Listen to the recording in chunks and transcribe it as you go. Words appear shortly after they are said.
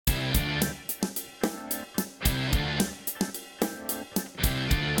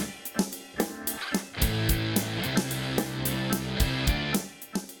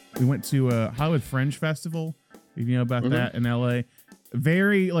we went to a Hollywood Fringe Festival. If you know about that in LA,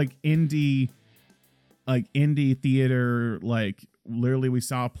 very like indie theater. Like literally, we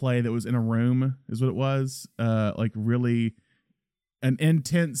saw a play that was in a room, is what it was. Like really an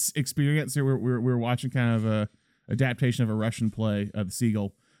intense experience. We were watching kind of a adaptation of a Russian play, The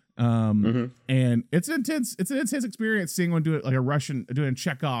Seagull. And it's an intense experience seeing one do it like a Russian doing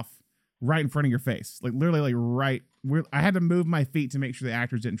Chekhov right in front of your face, like literally like right where I had to move my feet to make sure the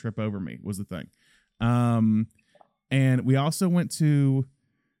actors didn't trip over me was the thing. And we also went to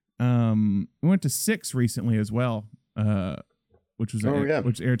Six recently as well, which was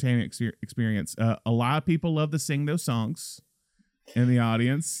which entertaining experience. A lot of people love to sing those songs in the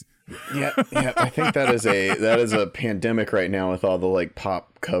audience. Yeah. I think that is a pandemic right now with all the like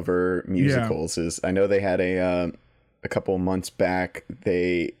pop cover musicals. Is I know they had a couple of months back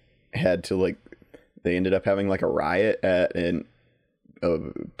they had to like they ended up having like a riot at a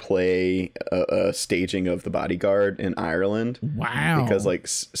staging of The Bodyguard in Ireland. Wow! Because like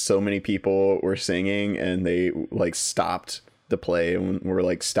so many people were singing and they like stopped the play and were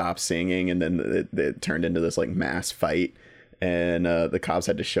like stopped singing, and then it turned into this like mass fight. And the cops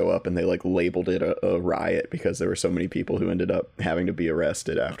had to show up and they like labeled it a riot because there were so many people who ended up having to be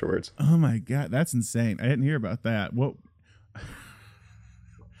arrested afterwards. Oh my God, that's insane! I didn't hear about that. What?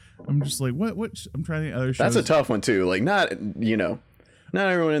 I'm just like, what? I'm trying to think other shows. That's a tough one too. Like, not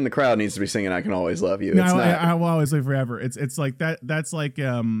everyone in the crowd needs to be singing "I Can Always Love You." No, I will always live forever. It's like that. That's like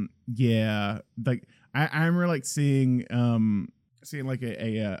yeah. Like I remember like seeing like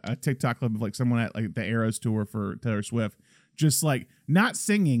a TikTok clip of like someone at like the Eras tour for Taylor Swift, just like not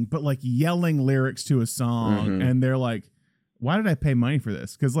singing but like yelling lyrics to a song, and they're like, why did I pay money for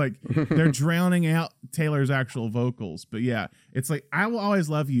this? Because like they're drowning out Taylor's actual vocals. But yeah, it's like "I Will Always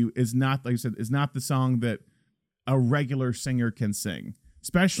Love You" is not, like you said, is not the song that a regular singer can sing,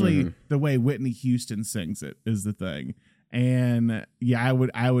 especially the way Whitney Houston sings it is the thing. And yeah,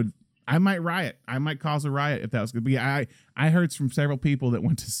 I might riot. I might cause a riot if that was good. But yeah, I heard from several people that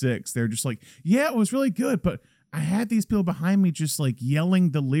went to Six. They're just like, yeah, it was really good, but I had these people behind me just like yelling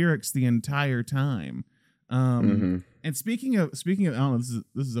the lyrics the entire time. And speaking of, I don't know,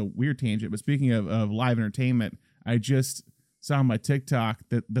 this is a weird tangent, but speaking of live entertainment, I just saw on my TikTok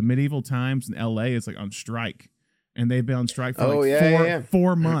that the Medieval Times in LA is like on strike, and they've been on strike for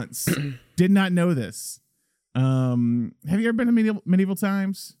 4 months. Did not know this. Have you ever been to Medieval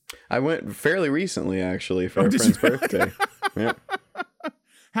Times? I went fairly recently, actually, for a friend's birthday. Yeah.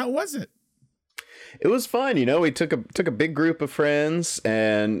 How was it? It was fun. We took a big group of friends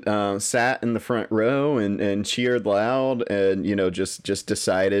and sat in the front row and cheered loud and, just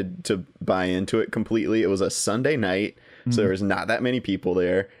decided to buy into it completely. It was a Sunday night, so there was not that many people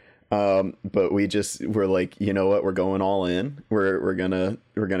there. But we just were like, you know what, we're going all in. We're gonna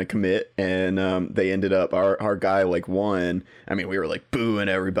commit. And they ended up, our guy like won. I mean, we were like booing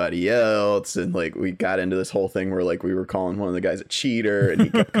everybody else, and like we got into this whole thing where like we were calling one of the guys a cheater, and he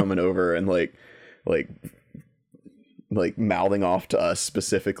kept coming over and like mouthing off to us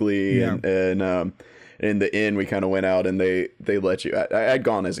specifically. And in the end we kind of went out and they let you. I'd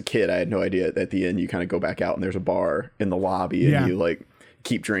gone as a kid. I had no idea at the end you kind of go back out and there's a bar in the lobby and you like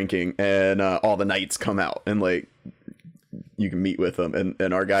keep drinking, and all the knights come out and like you can meet with them,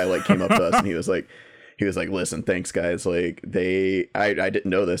 and our guy like came up to us and he was like, listen, thanks guys, like I didn't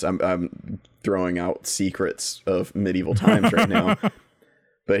know this. I'm throwing out secrets of Medieval Times right now.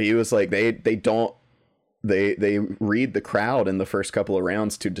 But he was like, they read the crowd in the first couple of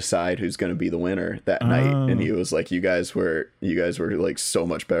rounds to decide who's going to be the winner that night. And he was like, you guys were like so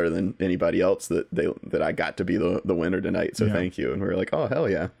much better than anybody else that I got to be the winner tonight. So thank you. And we were like, oh, hell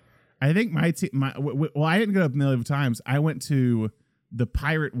yeah. I think I didn't go to Medieval Times. I went to the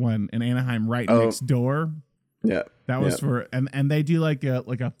pirate one in Anaheim next door. Yeah. That was for, and they do like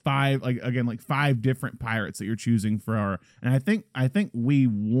a 5 different pirates that you're choosing for and I think we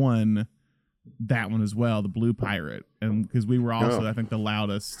won that one as well, the Blue Pirate, and because we were also I think the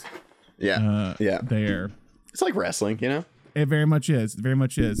loudest. There. It's like wrestling, It very much is.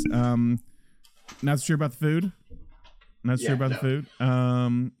 Not sure about the food. The food.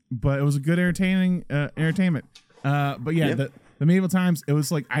 But it was a good entertainment. But yeah, the Medieval Times, it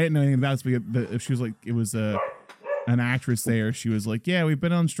was like, I didn't know anything about this, but she was like, it was an actress there. She was like, yeah, we've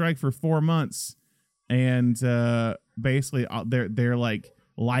been on strike for 4 months, and basically they're like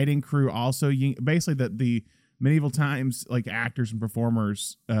lighting crew also basically the Medieval Times like actors and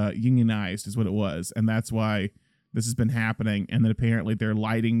performers unionized is what it was, and that's why this has been happening. And then apparently their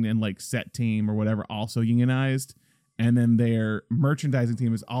lighting and like set team or whatever also unionized, and then their merchandising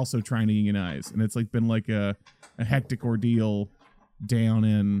team is also trying to unionize, and it's like been like a hectic ordeal down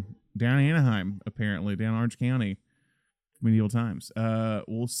in Anaheim, apparently down Orange County, Medieval Times.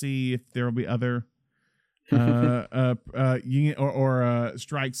 We'll see if there will be other union or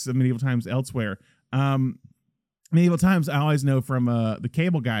strikes of Medieval Times elsewhere. Medieval Times, I always know from the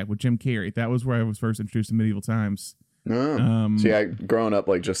Cable Guy with Jim Carrey. That was where I was first introduced to Medieval Times. See, growing up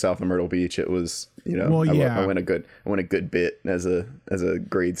like just south of Myrtle Beach, it was, you know, well, yeah. I went a good bit as a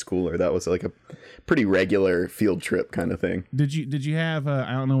grade schooler. That was like a pretty regular field trip kind of thing. Did you have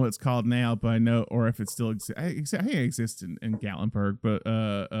I don't know what it's called now, but I know, or if it still exists. I think it exists in Gatlinburg,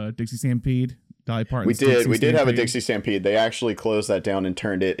 but Dixie Stampede, Dolly Parton's We did have a Dixie Stampede. They actually closed that down and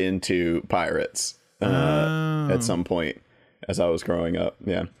turned it into Pirates at some point as I was growing up.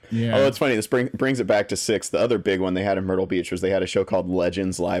 Yeah. Oh, it's funny. This brings it back to Six. The other big one they had in Myrtle Beach was they had a show called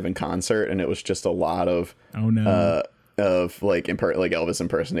Legends Live in Concert, and it was just a lot of of like Elvis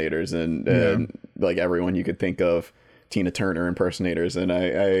impersonators and like everyone you could think of, Tina Turner impersonators. And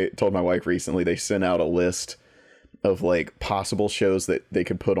I told my wife recently they sent out a list of like possible shows that they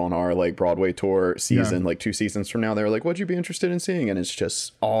could put on our like Broadway tour season, like 2 seasons from now. They were like, "What'd you be interested in seeing?" And it's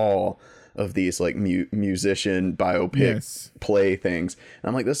just all of these like musician biopic play things. And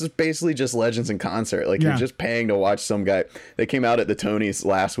I'm like, this is basically just Legends in Concert. Like you're just paying to watch some guy. They came out at the Tonys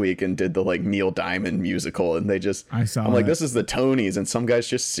last week and did the like Neil Diamond musical, and I'm like, this is the Tonys, and some guy's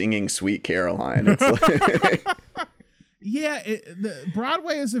just singing Sweet Caroline. It's like yeah,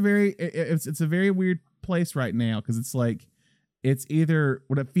 Broadway is a very weird place right now, because it's like it's either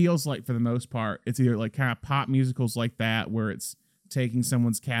what it feels like for the most part. It's either like kind of pop musicals like that, where it's taking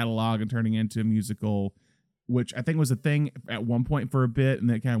someone's catalog and turning it into a musical, which I think was a thing at one point for a bit, and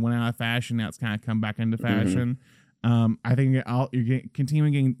then it kind of went out of fashion. Now it's kind of come back into fashion. I think you're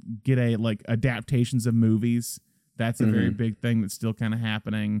continuing to get like adaptations of movies. That's a very big thing that's still kind of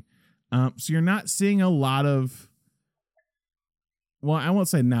happening. So you're not seeing a lot of, well, I won't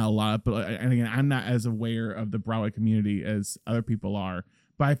say not a lot, but and again, I'm not as aware of the Broadway community as other people are,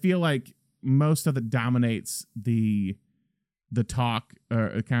 but I feel like most of it dominates the talk,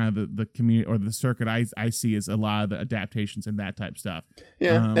 or kind of the community or the circuit I see is a lot of the adaptations and that type stuff.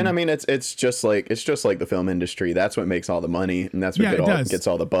 Yeah. And I mean, it's just like the film industry. That's what makes all the money, and that's what gets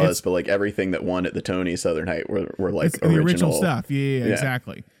all the buzz. But like everything that won at the Tony Southern Height were like the original stuff. Yeah,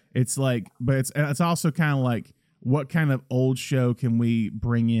 exactly. It's like, but it's also kind of like, what kind of old show can we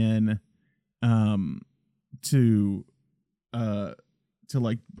bring in to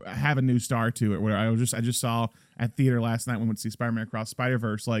like have a new star to it? Where I just saw at theater last night when we went to see Spider-Man Across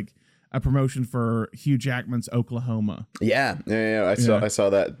Spider-Verse, like a promotion for Hugh Jackman's Oklahoma. Yeah. I saw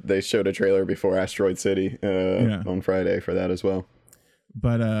that they showed a trailer before Asteroid City on Friday for that as well.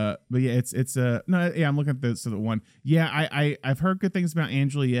 But yeah, it's no, yeah, I'm looking at this the one. Yeah, I've heard good things about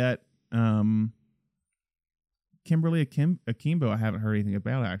Angela Yet. Kimberly Akimbo, I haven't heard anything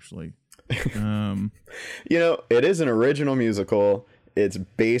about, actually. You know, it is an original musical. It's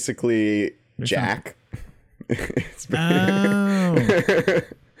basically Jack. It's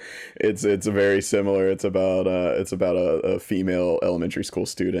very similar. It's about a female elementary school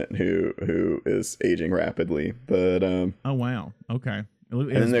student who is aging rapidly. But oh wow, okay. And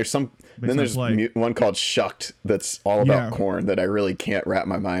then there's one called Shucked that's all about corn that I really can't wrap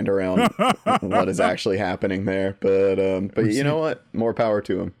my mind around what is actually happening there. But you know what? More power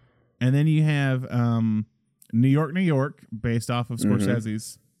to him. And then you have New York, based off of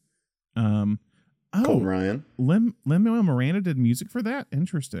Scorsese's. Colton Ryan. Lin-Manuel Miranda did music for that?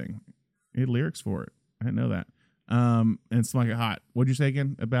 Interesting. He had lyrics for it. I didn't know that. And Smell Like It Hot. What'd you say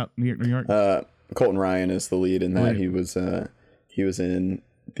again about New York? Colton Ryan is the lead in that. He was in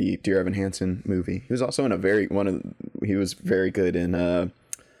the Dear Evan Hansen movie. He was also in he was very good in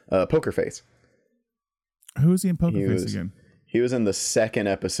Poker Face. Who is he in Poker Face again? He was in the second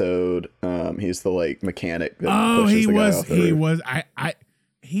episode. He's the like mechanic that pushes the guy off the roof.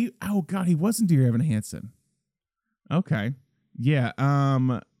 Oh god, he wasn't Dear Evan Hansen. Okay. Yeah.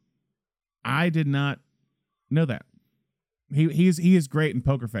 I did not know that. He is great in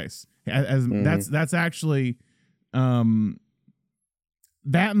Poker Face. That's actually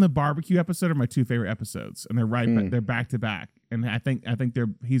that and the barbecue episode are my two favorite episodes, and they're back to back. And I think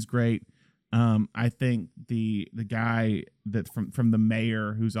he's great. I think the guy that from The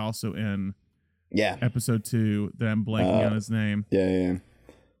Mayor, who's also in episode 2, that I'm blanking on his name. Yeah.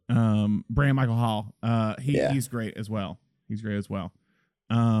 Brian Michael Hall. He's great as well.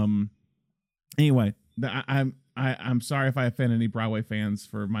 Anyway, I'm sorry if I offend any Broadway fans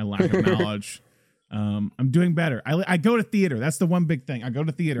for my lack of knowledge. I'm doing better. I go to theater. That's the one big thing. I go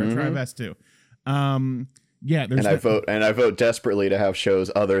to theater. I try my best to. Yeah. I vote desperately to have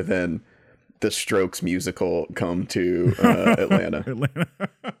shows other than the Strokes musical come to Atlanta. Atlanta.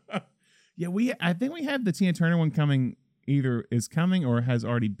 Yeah, I think we have the Tina Turner one coming, either is coming or has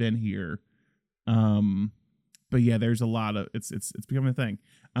already been here. But yeah, there's a lot of it's becoming a thing.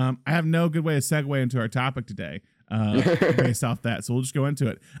 I have no good way to segue into our topic today, based off that. So we'll just go into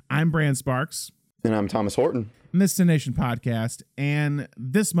it. I'm Brand Sparks. And I'm Thomas Horton. And this is the Nation Podcast. And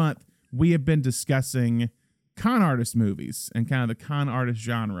this month we have been discussing con artist movies and kind of the con artist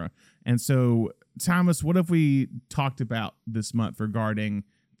genre. And so, Thomas, what have we talked about this month regarding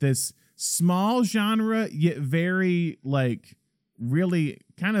this small genre, yet very like really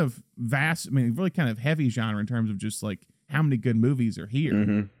kind of vast, I mean, really kind of heavy genre in terms of just like how many good movies are here.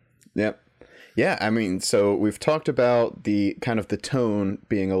 Mm-hmm. Yep. Yeah, I mean, so we've talked about the kind of the tone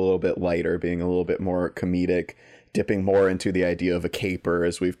being a little bit lighter, being a little bit more comedic, dipping more into the idea of a caper,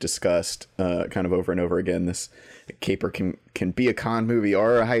 as we've discussed kind of over and over again. This caper can be a con movie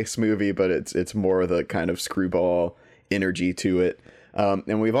or a heist movie, but it's more of the kind of screwball energy to it.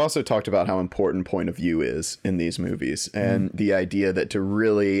 And we've also talked about how important point of view is in these movies, and the idea that to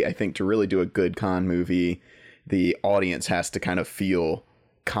really do a good con movie, the audience has to kind of feel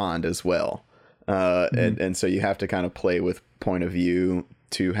conned as well. And so you have to kind of play with point of view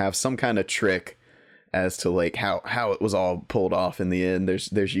to have some kind of trick as to like how it was all pulled off in the end.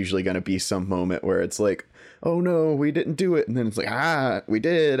 There's usually going to be some moment where it's like, oh no, we didn't do it. And then it's like, we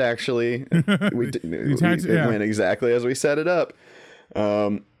did actually. It went exactly as we set it up.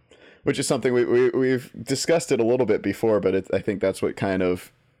 Which is something we've discussed it a little bit before, but I think that's what kind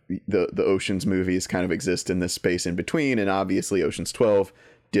of the Ocean's movies kind of exist in this space in between. And obviously Ocean's 12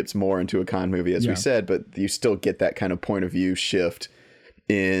 dips more into a con movie, as we said, but you still get that kind of point of view shift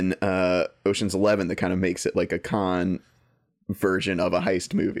in Ocean's 11 that kind of makes it like a con version of a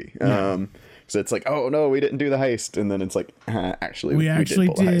heist movie. So it's like, oh no, we didn't do the heist, and then it's like, actually we actually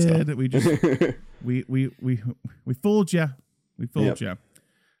did. We just we fooled you. We fooled you.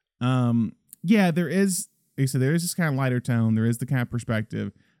 Yeah, there is this kind of lighter tone. There is the kind of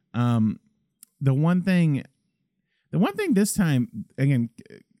perspective. The one thing this time, again,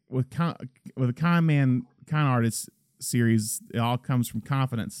 with a con artist series, it all comes from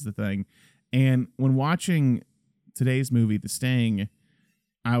confidence is the thing. And when watching today's movie, The Sting,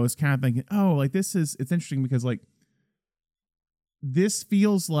 I was kind of thinking, oh, like it's interesting because like this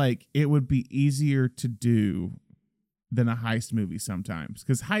feels like it would be easier to do than a heist movie sometimes,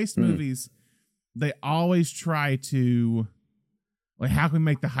 because heist movies, they always try to like, how can we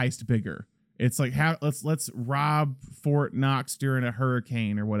make the heist bigger? It's like, let's rob Fort Knox during a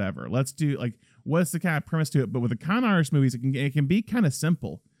hurricane or whatever. Let's do like, what's the kind of premise to it? But with the con artist movies, it can be kind of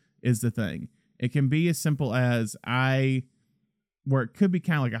simple is the thing. It can be as simple as where it could be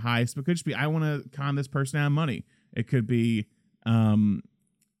kind of like a heist, but it could just be, I want to con this person out of money. It could be,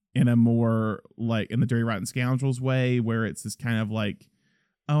 in a more like in the Dirty Rotten Scoundrels way, where it's this kind of like,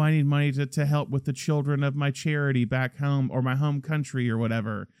 oh, I need money to help with the children of my charity back home or my home country or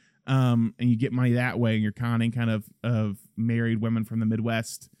whatever. And you get money that way, and you're conning kind of married women from the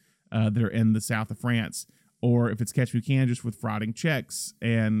Midwest that are in the south of France. Or if it's Catch Me Can, just with frauding checks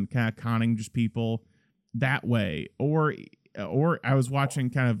and kind of conning just people that way. Or I was watching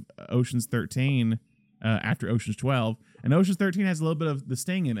kind of Ocean's 13 after Ocean's 12, and Ocean's 13 has a little bit of The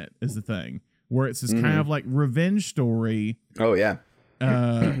Sting in it is the thing, where it's this kind of like revenge story. Oh yeah.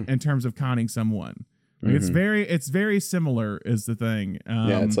 In terms of conning someone. Like it's very similar is the thing.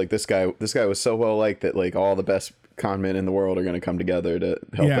 Yeah, it's like this guy was so well liked that like all the best con men in the world are going to come together to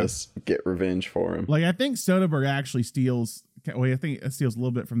help us get revenge for him. Like I think Soderbergh actually steals a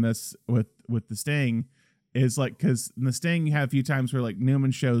little bit from this with The Sting, is like, because in The Sting you have a few times where like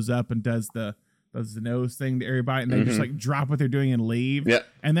Newman shows up and does the nose thing to everybody, and they just like drop what they're doing and leave. Yeah.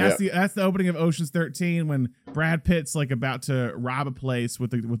 And that's the opening of Ocean's 13, when Brad Pitt's like about to rob a place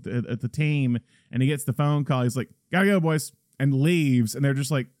with the team, and he gets the phone call. He's like, "Gotta go, boys," and leaves. And they're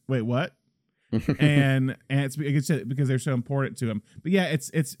just like, "Wait, what?" and it's because they're so important to him. But yeah, it's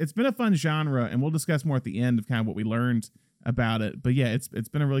been a fun genre, and we'll discuss more at the end of kind of what we learned about it. But yeah, it's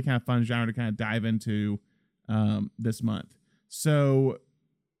been a really kind of fun genre to kind of dive into this month. So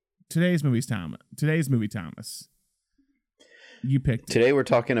Today's movie, Thomas. You picked it. Today we're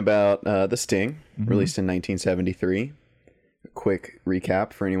talking about The Sting, released in 1973. A quick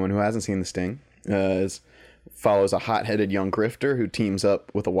recap for anyone who hasn't seen The Sting. Follows a hot-headed young grifter who teams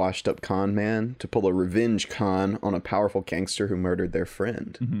up with a washed-up con man to pull a revenge con on a powerful gangster who murdered their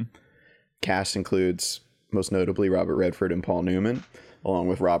friend. Cast includes, most notably, Robert Redford and Paul Newman, along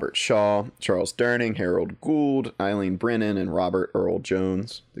with Robert Shaw, Charles Durning, Harold Gould, Eileen Brennan, and Robert Earl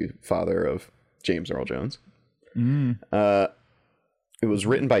Jones, the father of James Earl Jones. It was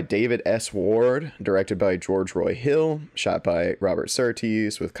written by David S. Ward, directed by George Roy Hill, shot by Robert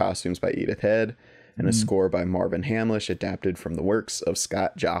Surtees, with costumes by Edith Head, and a score by Marvin Hamlish, adapted from the works of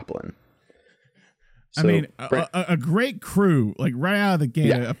Scott Joplin. So, I mean, a great crew, like right out of the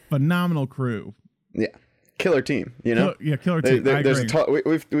gate, a phenomenal crew. Yeah, killer team. You know, killer team.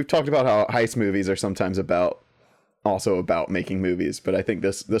 We've talked about how heist movies are sometimes also about making movies, but I think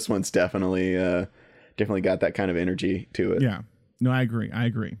this one's definitely got that kind of energy to it. Yeah. No, I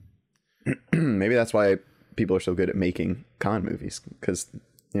agree. Maybe that's why people are so good at making con movies, because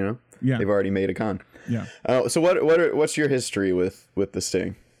they've already made a con. Yeah. So what's your history with The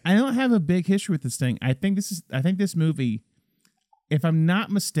Sting? I don't have a big history with The Sting. I think this movie, if I'm not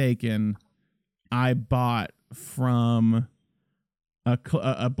mistaken, I bought from a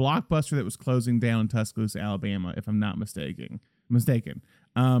Blockbuster that was closing down in Tuscaloosa, Alabama. If I'm not mistaken.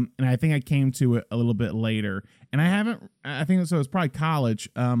 And I think I came to it a little bit later, and I think so. It was probably college.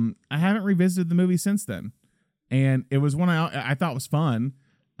 I haven't revisited the movie since then, and it was one I thought was fun.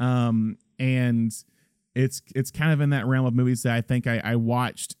 And it's kind of in that realm of movies that I think I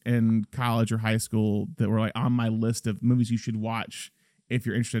watched in college or high school that were like on my list of movies you should watch if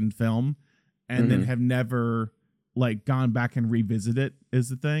you're interested in film, and then have never like gone back and revisit it is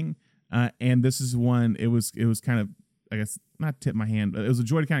the thing. And this is one, it was kind of, I guess, not tip my hand, but it was a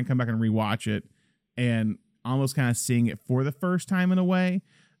joy to kind of come back and rewatch it and almost kind of seeing it for the first time in a way.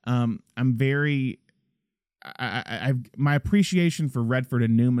 I'm very, my appreciation for Redford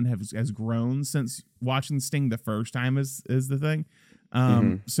and Newman has grown since watching Sting the first time is the thing.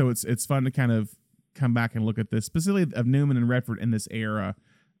 So it's fun to kind of come back and look at this, specifically of Newman and Redford in this era,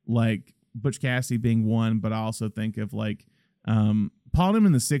 like Butch Cassidy being one, but I also think of like Paul Newman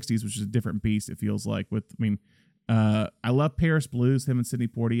in the 60s, which is a different beast, it feels like. I love Paris Blues, him and Sidney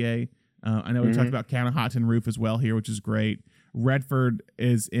Poitier. I know we talked about Count of Hot Tin Roof as well here, which is great. Redford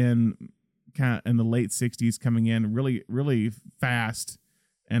is in the late 60s, coming in really, really fast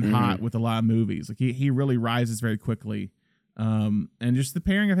and hot with a lot of movies. Like he really rises very quickly. And just the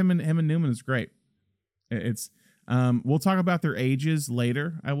pairing of him and Newman is great. It's we'll talk about their ages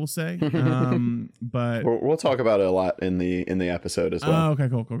later, I will say. But we'll talk about it a lot in the episode as well. Oh, okay,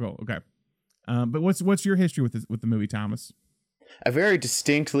 cool. Okay. But what's your history with the movie, Thomas? I very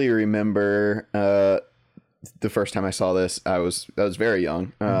distinctly remember the first time I saw this. I was very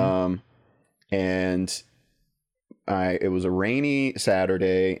young, and it was a rainy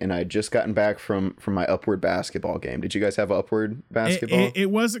Saturday, and I had just gotten back from my Upward basketball game. Did you guys have Upward basketball? It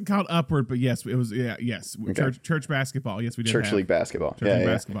wasn't called Upward, but yes, it was. Yeah, yes, okay. Church basketball. Yes, we did. Church league basketball.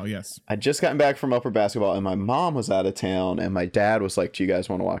 Basketball. Yes. I just gotten back from Upward basketball, and my mom was out of town, and my dad was like, "Do you guys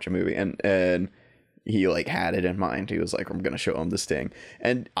want to watch a movie?" And he like had it in mind. He was like, I'm gonna show him The Sting.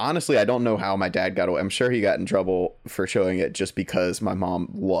 And honestly, I don't know how my dad got away. I'm sure he got in trouble for showing it just because my mom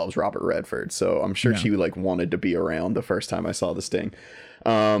loves Robert Redford, so I'm sure she like wanted to be around the first time I saw The Sting.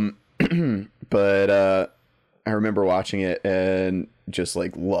 But I remember watching it and just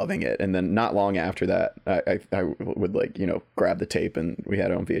like loving it, and then not long after that I would like grab the tape, and we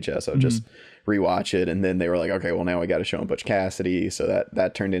had it on VHS. I would just rewatch it, and then they were like, okay, well now I got to show him Butch Cassidy, so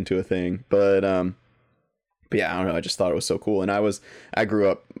that turned into a thing. But yeah, I don't know. I just thought it was so cool, and I grew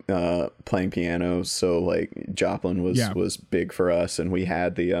up playing piano, so like Joplin was big for us, and we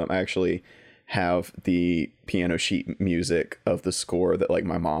had I actually have the piano sheet music of the score that like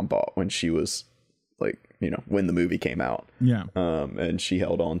my mom bought when she was like when the movie came out. Yeah. And she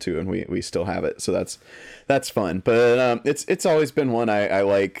held on to, and we still have it, so that's fun. But it's always been one I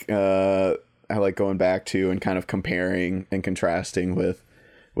like. I like going back to and kind of comparing and contrasting with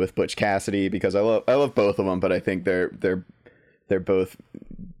Butch Cassidy, because I love both of them, but I think they're both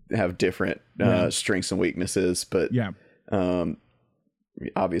have different strengths and weaknesses. But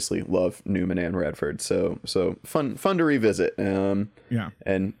obviously love Newman and Redford, so fun to revisit. And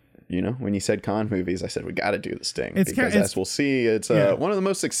when you said con movies, I said we got to do The Sting, because as we'll see, it's one of the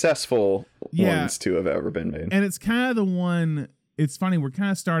most successful ones to have ever been made. And it's kind of the one. It's funny, we're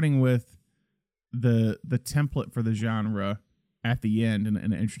kind of starting with the template for the genre at the end in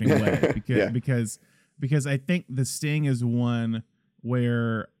an interesting way, because I think The Sting is one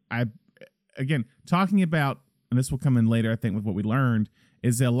where again, talking about, and this will come in later, I think, with what we learned,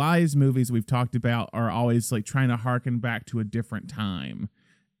 is that a lot of these movies we've talked about are always like trying to harken back to a different time.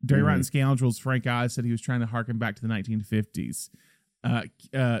 Dirty Rotten Scoundrels, Frank Oz said he was trying to harken back to the 1950s.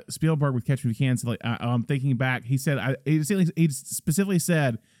 Spielberg with Catch Me If You Can said, like, I'm thinking back. He said, he specifically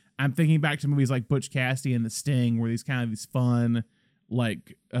said, I'm thinking back to movies like Butch Cassidy and The Sting, where these fun,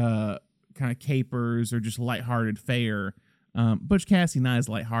 like, kind of capers or just lighthearted fare. Butch Cassidy not as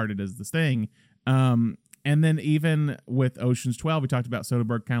lighthearted as The Sting. And then even with Ocean's 12, we talked about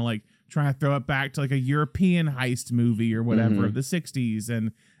Soderbergh kind of like trying to throw it back to like a European heist movie or whatever of the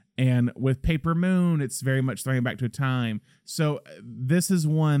 60s. And with Paper Moon, it's very much throwing it back to a time. So this is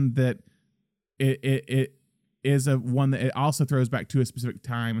one that it is a one that it also throws back to a specific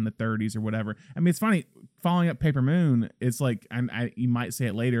time in the 30s or whatever. I mean, it's funny, following up Paper Moon, it's like, you might say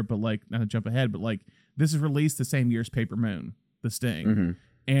it later, but like, not to jump ahead, but like, this is released the same year as Paper Moon, The Sting.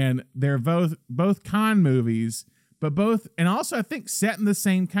 And they're both con movies, but both, and also I think set in the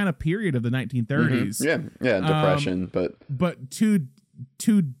same kind of period of the 1930s. Yeah, depression, but two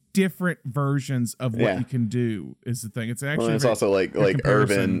different versions of what you can do is the thing. It's actually it's also like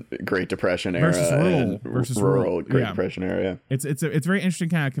urban Great Depression era versus rural Great Depression era. It's very interesting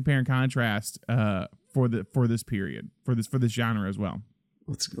kind of compare and contrast for this period, for this genre as well.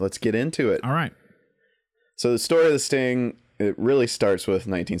 Let's get into it. All right. So the story of The Sting, it really starts with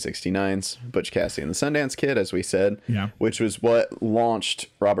 1969's Butch Cassidy and the Sundance Kid, as we said, which was what launched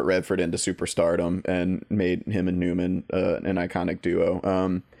Robert Redford into superstardom and made him and Newman an iconic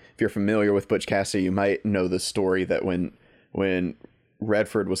duo. If you're familiar with Butch Cassidy, you might know the story that when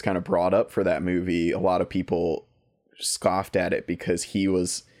Redford was kind of brought up for that movie, a lot of people scoffed at it because he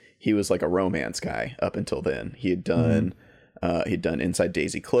was like a romance guy up until then. He'd done Inside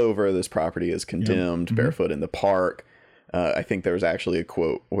Daisy Clover, This Property is Condemned, Barefoot in the Park. I think there was actually a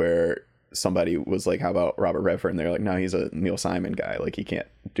quote where somebody was like, how about Robert Redford? And they're like, no, he's a Neil Simon guy. Like, he can't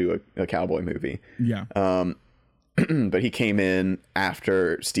do a cowboy movie. Yeah. But he came in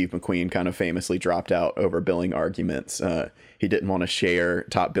after Steve McQueen kind of famously dropped out over billing arguments. He didn't want to share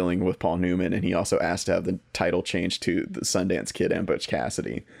top billing with Paul Newman, and he also asked to have the title changed to The Sundance Kid and Butch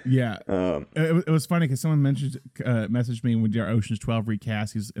Cassidy. Yeah. It was funny because someone messaged me when our Ocean's 12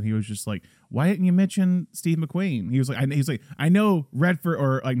 recast, and he was just like, why didn't you mention Steve McQueen? He was like, I know Redford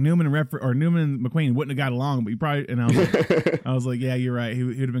or like Newman and Redford or Newman and McQueen wouldn't have got along, but you probably, and I was like, yeah, you're right. He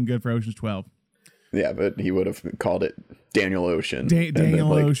would have been good for Ocean's 12. Yeah, but he would have called it Daniel Ocean.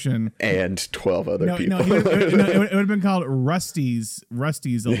 Daniel Ocean. And 12 other people. No, it would have been called Rusty's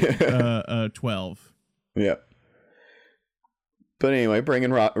 12. Yeah. But anyway,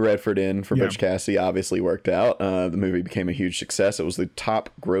 bringing Redford in for Butch Cassidy obviously worked out. The movie became a huge success. It was the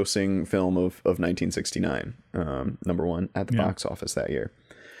top grossing film of 1969. Number one at the box office that year.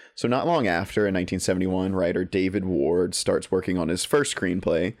 So not long after, in 1971, writer David Ward starts working on his first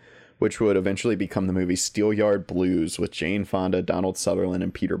screenplay, which would eventually become the movie Steelyard Blues with Jane Fonda, Donald Sutherland,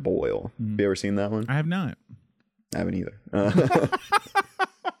 and Peter Boyle. Have you ever seen that one? I have not. I haven't either.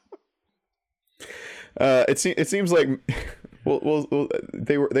 It seems like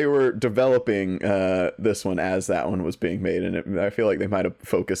they were developing this one as that one was being made, and I feel like they might have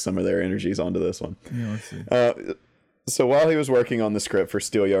focused some of their energies onto this one. Yeah, let's see. So while he was working on the script for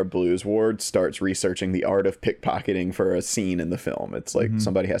Steelyard Blues, Ward starts researching the art of pickpocketing for a scene in the film. It's like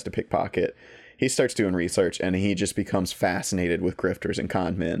somebody has to pickpocket. He starts doing research, and he just becomes fascinated with grifters and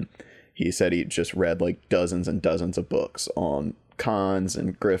con men. He said he just read like dozens and dozens of books on cons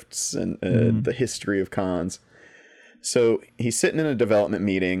and grifts and the history of cons. So he's sitting in a development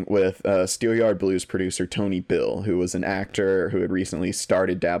meeting with Steelyard Blues producer Tony Bill, who was an actor who had recently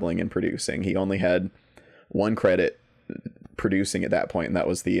started dabbling in producing. He only had one credit producing at that point, and that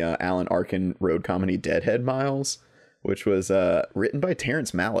was the Alan Arkin road comedy Deadhead Miles, which was written by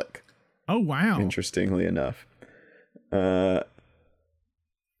Terrence Malick. Oh, wow. Interestingly enough.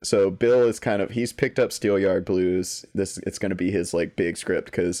 So Bill is he's picked up Steelyard Blues. It's going to be his like big script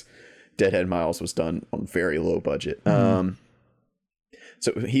because Deadhead Miles was done on very low budget. So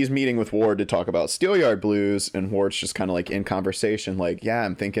he's meeting with Ward to talk about Steelyard Blues, and Ward's just kind of like in conversation, like, yeah,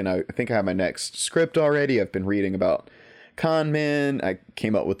 I think I have my next script already. I've been reading about con men. I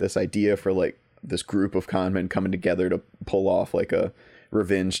came up with this idea for like this group of con men coming together to pull off like a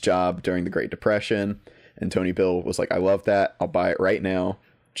revenge job during the Great Depression. And Tony Bill was like, I love that. I'll buy it right now,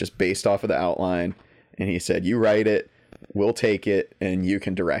 just based off of the outline. And he said, you write it, we'll take it, and you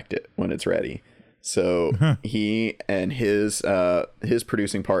can direct it when it's ready. So he and his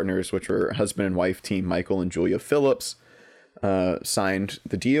producing partners, which were husband and wife team Michael and Julia Phillips, signed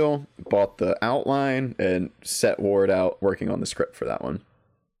the deal, bought the outline, and set Ward out working on the script for that one.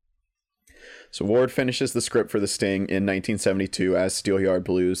 So Ward finishes the script for The Sting in 1972 as Steelyard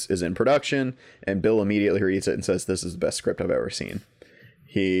Blues is in production, and Bill immediately reads it and says, this is the best script I've ever seen.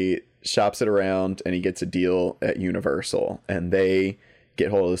 He shops it around, and he gets a deal at Universal, and they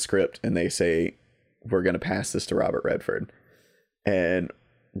get hold of the script, and they say, we're going to pass this to Robert Redford. And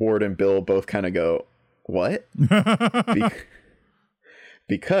Ward and Bill both kind of go, what?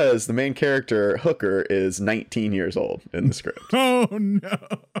 Because the main character, Hooker, is 19 years old in the script. Oh, no.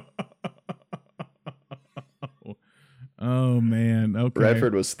 Oh man. Okay.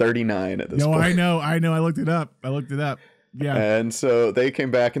 Redford was 39 at this No, point. I know. I looked it up. Yeah. And so they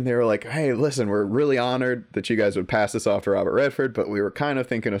came back and they were like, hey, listen, we're really honored that you guys would pass this off to Robert Redford, but we were kind of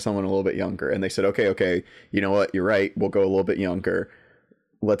thinking of someone a little bit younger. And they said, okay, you know what? You're right. We'll go a little bit younger.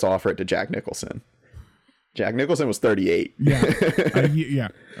 Let's offer it to Jack Nicholson. Jack Nicholson was 38. Yeah. A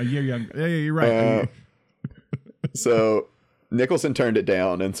year younger. Yeah, you're right. So Nicholson turned it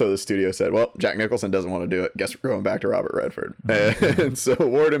down. And so the studio said, well, Jack Nicholson doesn't want to do it. Guess we're going back to Robert Redford. And so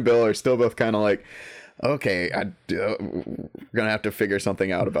Ward and Bill are still both kind of like, okay, we're gonna have to figure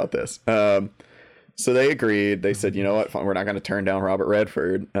something out about this. So they agreed. They said, you know what, fine, we're not going to turn down Robert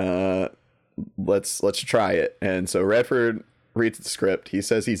Redford. Let's try it. And so Redford reads the script. He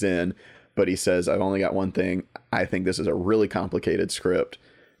says he's in, but he says, I've only got one thing. I think this is a really complicated script,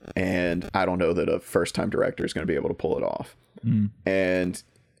 and I don't know that a first-time director is going to be able to pull it off. And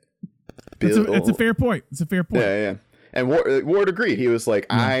Bill, it's a fair point. Yeah. And Ward agreed. He was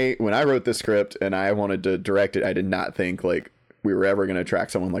like, when I wrote this script and I wanted to direct it, I did not think like we were ever going to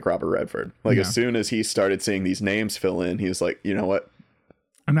attract someone like Robert Redford. Like as soon as he started seeing these names fill in, he was like, you know what?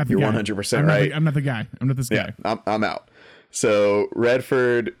 I'm not the You're guy. 100% right. I'm not the guy. I'm not this guy. I'm out. So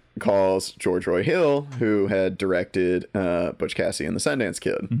Redford calls George Roy Hill, who had directed Butch Cassidy and the Sundance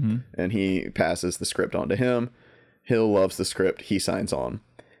Kid, and he passes the script on to him. Hill loves the script. He signs on.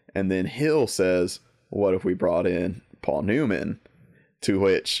 And then Hill says, what if we brought in Paul Newman? To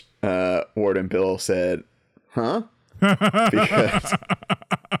which Ward and Bill said, huh? Because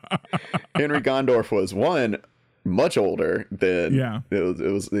Henry Gondorff was much older than it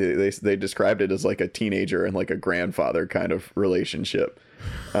was they described it as like a teenager and like a grandfather kind of relationship.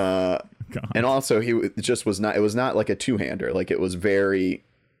 And also it was not like a two-hander. Like it was very,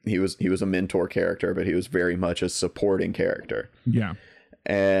 he was a mentor character, but he was very much a supporting character. Yeah.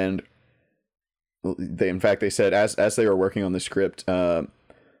 And they said as they were working on the script,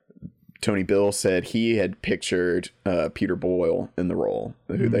 Tony Bill said he had pictured Peter Boyle in the role,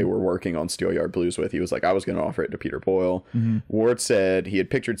 who they were working on Steelyard Blues with. He was like, I was going to offer it to Peter Boyle. Ward said he had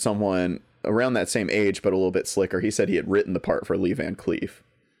pictured someone around that same age, but a little bit slicker. He said he had written the part for Lee Van Cleef.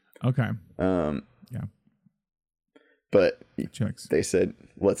 Okay. But checks. They said,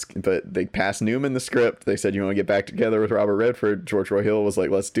 but they passed Newman the script. They said, you want to get back together with Robert Redford? George Roy Hill was like,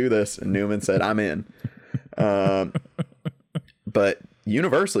 let's do this. And Newman said, I'm in. But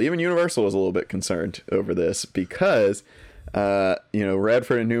Universal was a little bit concerned over this because,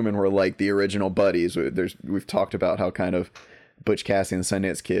 Redford and Newman were like the original buddies. We've talked about how kind of Butch Cassidy and the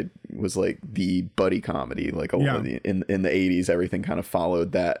Sundance Kid was like the buddy comedy. Like in the 80s, everything kind of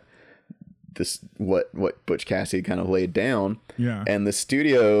followed that. What Butch Cassidy kind of laid down. Yeah. And the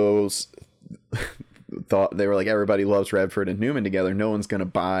studios thought, they were like, everybody loves Redford and Newman together. No one's going to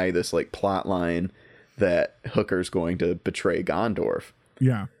buy this like plot line that Hooker's going to betray Gondorff.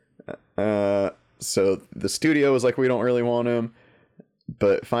 Yeah. So the studio was like, we don't really want him.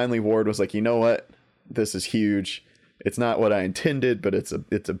 But finally Ward was like, you know what? This is huge. It's not what I intended, but it's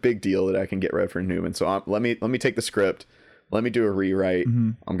a big deal that I can get Redford and Newman. So let me take the script. Let me do a rewrite.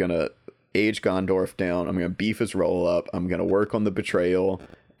 I'm going to age Gondorff down. I'm going to beef his roll up. I'm going to work on the betrayal.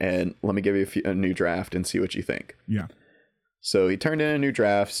 And let me give you a new draft and see what you think. Yeah. So he turned in a new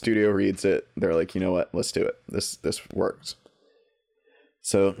draft. Studio reads it. They're like, you know what? Let's do it. This works.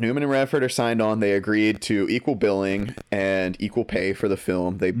 So Newman and Redford are signed on. They agreed to equal billing and equal pay for the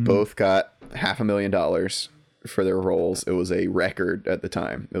film. They both got $500,000 for their roles. It was a record at the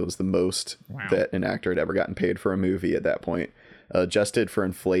time. It was the most that an actor had ever gotten paid for a movie at that point. Adjusted for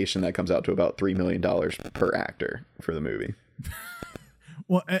inflation, that comes out to about $3 million per actor for the movie.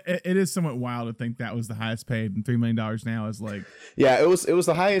 Well, it is somewhat wild to think that was the highest paid, and $3 million now is like... Yeah, it was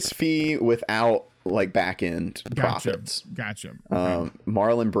the highest fee without like back end profits. Gotcha.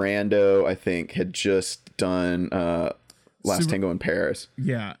 Marlon Brando, I think, had just done Last Tango in Paris.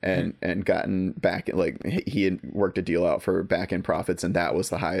 Yeah, and gotten back, like he had worked a deal out for back end profits, and that was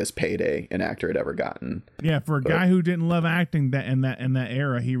the highest payday an actor had ever gotten. Yeah, for a guy who didn't love acting in that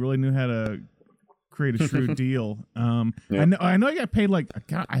era, he really knew how to create a shrewd deal. I know he got paid like,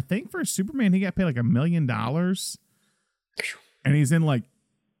 God, I think for Superman he got paid like $1 million, and he's in like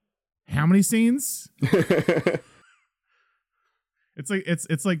how many scenes? It's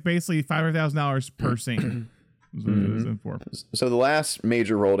like basically $500,000 per scene. Is what it was in for. So the last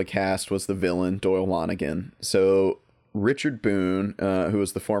major role to cast was the villain Doyle Lonnegan. So Richard Boone, who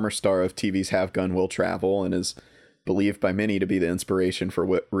was the former star of TV's Have Gun Will Travel and is believed by many to be the inspiration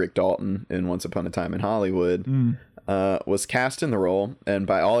for Rick Dalton in Once Upon a Time in Hollywood, was cast in the role and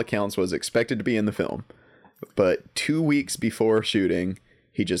by all accounts was expected to be in the film. But 2 weeks before shooting,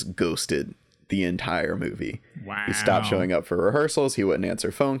 he just ghosted the entire movie. Wow. He stopped showing up for rehearsals. He wouldn't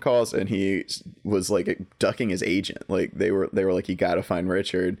answer phone calls, and he was like ducking his agent. Like they were like, you got to find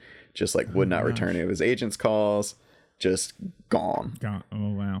Richard. Just like would not return any of his agent's calls. Just gone.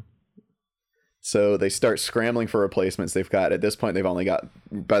 Oh wow. So they start scrambling for replacements. They've got, at this point, they've only got,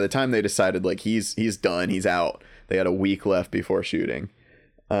 by the time they decided like he's done, he's out, they had a week left before shooting.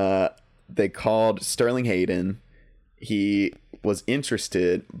 They called Sterling Hayden. He was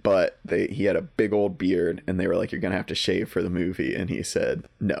interested, but he had a big old beard, and they were like, you're gonna have to shave for the movie, and he said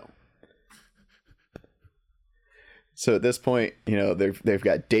no. So at this point, you know, they've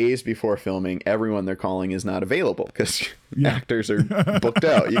got days before filming. Everyone they're calling is not available because actors are booked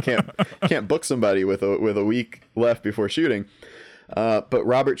out. You can't book somebody with a week left before shooting. But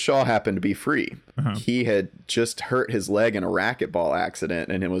Robert Shaw happened to be free. He had just hurt his leg in a racquetball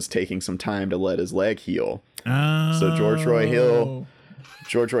accident, and it was taking some time to let his leg heal. So George Roy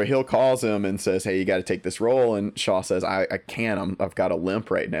Hill calls him and says, hey, you got to take this role. And Shaw says, I can't. I've got a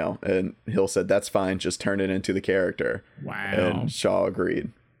limp right now. And Hill said, that's fine. Just turn it into the character. Wow. And Shaw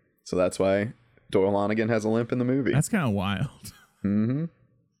agreed. So that's why Doyle Lonnegan has a limp in the movie. That's kind of wild. Mm-hmm.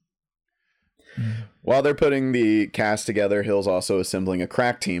 While they're putting the cast together, Hill's also assembling a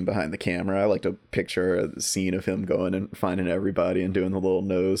crack team behind the camera. I like to picture a scene of him going and finding everybody and doing the little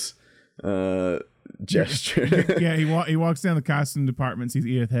nose gesture. Yeah, he walks down the costume department, sees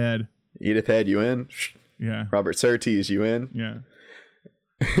Edith Head. Edith Head, you in? Yeah. Robert Surtees, you in? Yeah.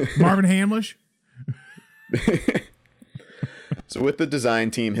 Marvin Hamlish. So with the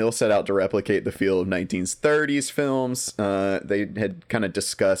design team, Hill set out to replicate the feel of 1930s films. They had kind of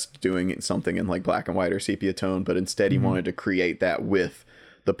discussed doing something in like black and white or sepia tone, but instead he wanted to create that with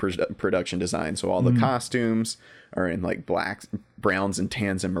the production design. So all the costumes are in like blacks, browns, and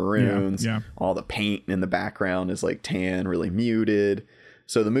tans and maroons. Yeah. All the paint in the background is like tan, really muted.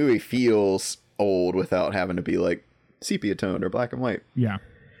 So the movie feels old without having to be like sepia toned or black and white. Yeah.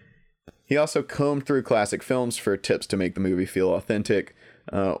 He also combed through classic films for tips to make the movie feel authentic.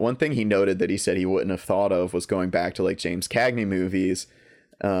 One thing he noted that he said he wouldn't have thought of was going back to like James Cagney movies,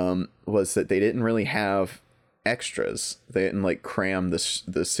 was that they didn't really have extras. They didn't like cram the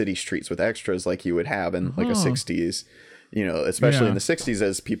city streets with extras like you would have in like a 60s, you know, especially in the 60s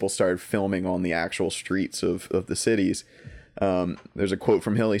as people started filming on the actual streets of the cities. There's a quote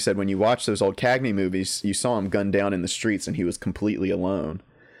from Hill. He said, when you watch those old Cagney movies, you saw him gunned down in the streets and he was completely alone.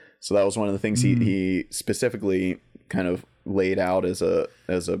 So that was one of the things he specifically kind of laid out as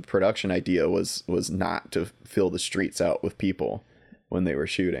a production idea was not to fill the streets out with people when they were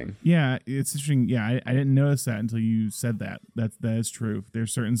shooting. Yeah, it's interesting. Yeah, I didn't notice that until you said that. That is true.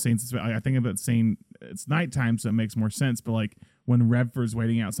 There's certain scenes. I think about saying it's nighttime, so it makes more sense. But like when Redford's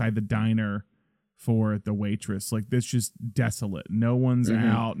waiting outside the diner for the waitress, like this just desolate. No one's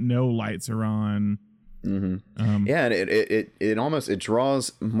out. No lights are on. Yeah, and it almost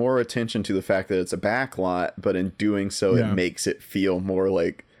draws more attention to the fact that it's a backlot, but in doing so it makes it feel more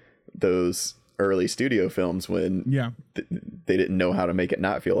like those early studio films when they didn't know how to make it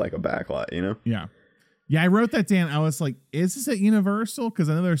not feel like a backlot, you know? Yeah, I wrote that down. I was like, is this at Universal? Because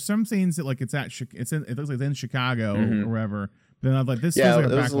I know there's some scenes that like it looks like it's in Chicago or wherever. But then I was like, this feels like a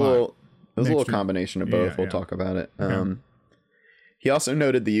backlot. It was a little combination of both. We'll talk about it. Okay. He also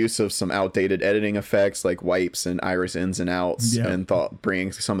noted the use of some outdated editing effects like wipes and iris ins and outs, and thought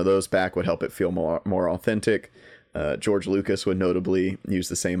bringing some of those back would help it feel more authentic. George Lucas would notably use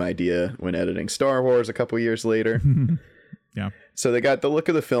the same idea when editing Star Wars a couple years later. Yeah. So they got the look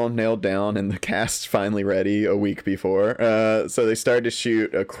of the film nailed down, and the cast's finally ready a week before. So they started to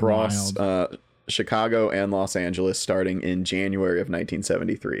shoot across Chicago and Los Angeles starting in January of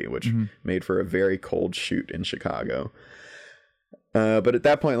 1973, which made for a very cold shoot in Chicago. But at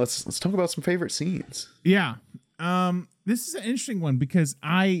that point, let's talk about some favorite scenes. Yeah. This is an interesting one because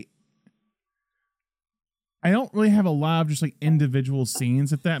I don't really have a lot of just like individual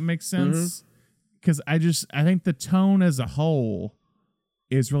scenes, if that makes sense. Because I think the tone as a whole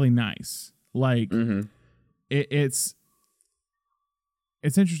is really nice. Like it's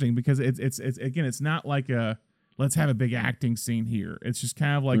interesting because it's again, it's not like a let's have a big acting scene here. It's just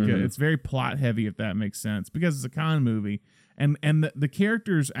kind of like it's very plot heavy, if that makes sense, because it's a con movie. And the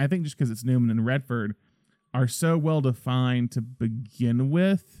characters, I think just because it's Newman and Redford, are so well defined to begin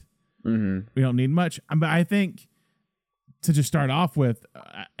with. We don't need much. But I think to just start off with,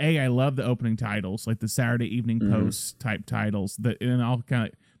 I love the opening titles, like the Saturday Evening Post type titles and all kind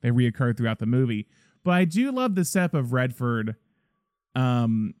of they reoccur throughout the movie. But I do love the setup of Redford,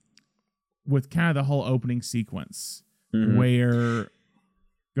 with kind of the whole opening sequence where.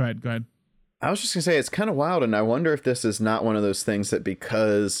 Go ahead. I was just gonna say it's kind of wild, and I wonder if this is not one of those things that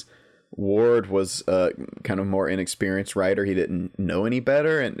because Ward was a kind of more inexperienced writer. He didn't know any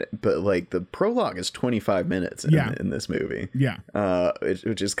better, but like the prologue is 25 minutes in this movie. Yeah.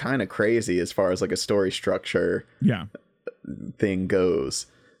 Which is kind of crazy as far as like a story structure thing goes.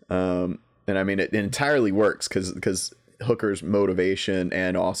 And I mean, it entirely works because Hooker's motivation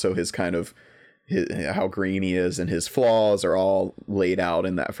and also his kind of how green he is and his flaws are all laid out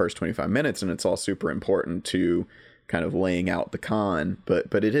in that first 25 minutes, and it's all super important to kind of laying out the con.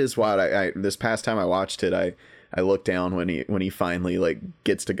 But it is wild. I this past time I watched it, I looked down when he finally like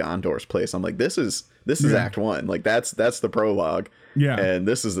gets to Gondor's place. I'm like, this is Act 1. Like that's the prologue. Yeah. And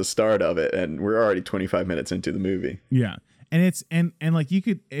this is the start of it, and we're already 25 minutes into the movie. Yeah. And it's and like you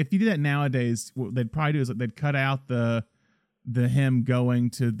could, if you do that nowadays, what they'd probably do is like they'd cut out the him going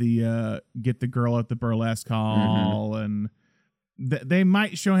to the get the girl at the burlesque hall, and they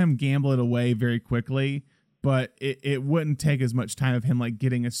might show him gamble it away very quickly, but it wouldn't take as much time of him like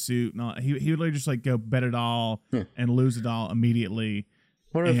getting a suit and all. He would literally just like go bet it all and lose it all immediately.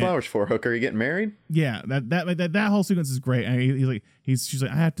 What are the flowers for, Hooker? Are you getting married? Yeah, that whole sequence is great. And she's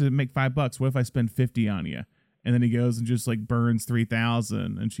like, I have to make $5. What if I spend 50 on you? And then he goes and just like burns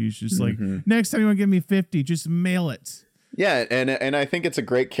 3,000, and she's just like, next time you want to give me 50, just mail it. Yeah, and I think it's a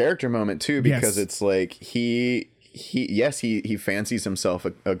great character moment too, because it's like he fancies himself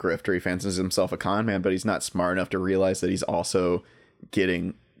a grifter, he fancies himself a con man, but he's not smart enough to realize that he's also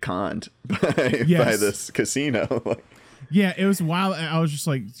getting conned by this casino. Yeah, it was wild. I was just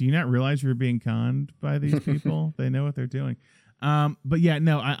like, do you not realize you're being conned by these people? They know what they're doing. But yeah,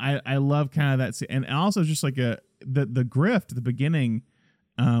 no, I love kind of that scene. And also just like the grift at the beginning,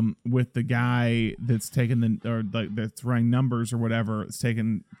 with the guy that's taken that's running numbers or whatever, it's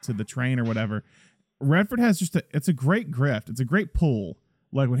taken to the train or whatever. Redford has it's a great grift. It's a great pull.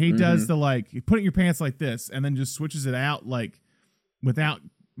 Like when he does the like, you put it in your pants like this and then just switches it out like without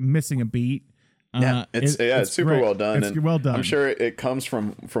missing a beat. It's super great. well done. It's well done. I'm sure it comes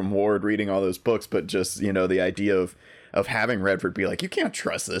from Ward reading all those books, but just, the idea of having Redford be like, you can't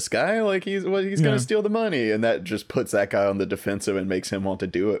trust this guy. Like he's going to steal the money. And that just puts that guy on the defensive and makes him want to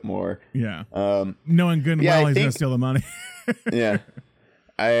do it more. Yeah. Knowing good and well he's going to steal the money. Yeah.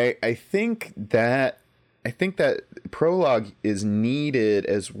 I think that prologue is needed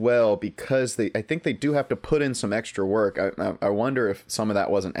as well, because I think they do have to put in some extra work. I wonder if some of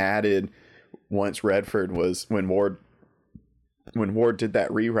that wasn't added once Redford was, when Ward did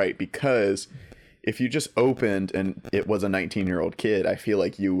that rewrite, because if you just opened and it was a 19-year-old kid, I feel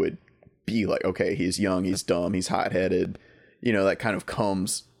like you would be like, okay, he's young, he's dumb, he's hot-headed. That kind of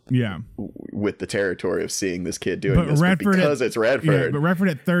comes with the territory of seeing this kid doing this. But because it's Redford. Yeah, but Redford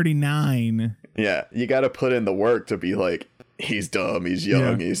at 39. Yeah, you got to put in the work to be like, he's dumb, he's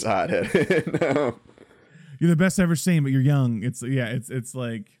young, he's hot-headed. No. You're the best I've ever seen, but you're young. It's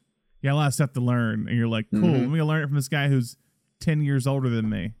like, you got a lot of stuff to learn. And you're like, cool, let me learn it from this guy who's 10 years older than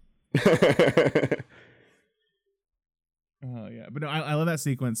me. Oh yeah, but no, I love that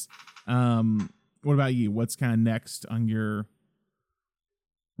sequence. What about you? What's kind of next on your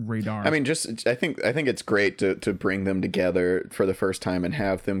radar? I mean, I think it's great to bring them together for the first time and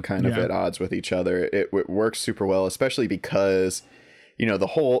have them kind of at odds with each other. It works super well, especially because the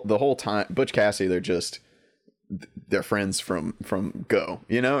whole time Butch Cassidy, they're friends from go.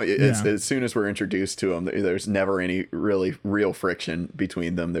 As soon as we're introduced to them, there's never any really real friction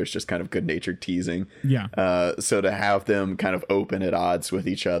between them. There's just kind of good-natured teasing. So to have them kind of open at odds with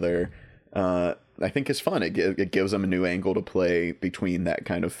each other, I think is fun. It gives them a new angle to play between that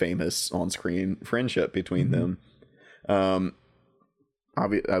kind of famous on-screen friendship between them. I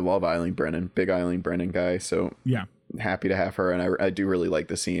love Eileen Brennan, big Eileen Brennan guy. So happy to have her, and I do really like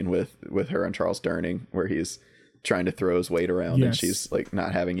the scene with her and Charles Durning where he's trying to throw his weight around and she's like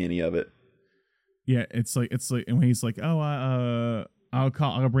not having any of it. Yeah, it's like and when he's like, oh,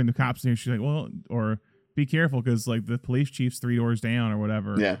 I'll bring the cops in here. She's like, well, or be careful because like the police chief's 3 doors down or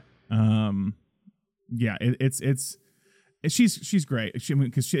whatever. She's great.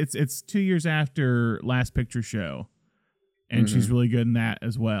 Because it's 2 years after Last Picture Show, and she's really good in that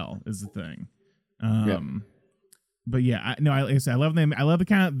as well. Is the thing. But yeah, I love them. I love the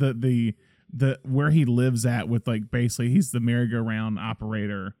kind of the where he lives at with like basically he's the merry-go-round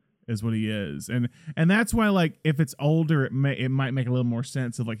operator is what he is, and that's why like if it's older it might make a little more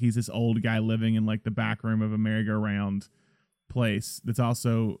sense of like he's this old guy living in like the back room of a merry-go-round place that's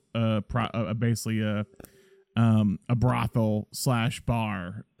also basically a brothel /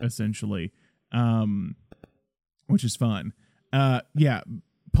 bar essentially, which is fun.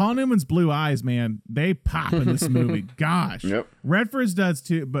 Paul Newman's blue eyes, man, they pop in this movie. Gosh. Redford's does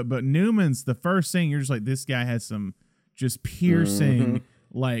too, but Newman's, the first thing, you're just like, this guy has some just piercing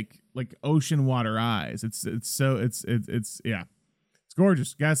like ocean water eyes. It's yeah, it's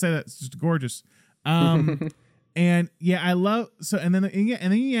gorgeous. Gotta say that, it's just gorgeous. And yeah, I love and then you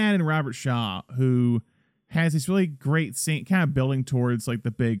add in Robert Shaw, who has this really great scene, kind of building towards like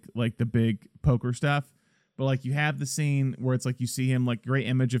the big poker stuff. But like you have the scene where it's like you see him, like great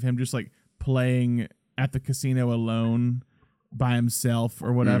image of him just like playing at the casino alone by himself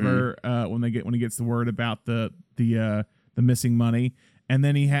or whatever. When he gets the word about the missing money. And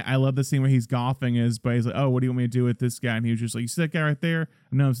then I love the scene where he's golfing his buddy's like, oh, what do you want me to do with this guy? And he was just like, you see that guy right there?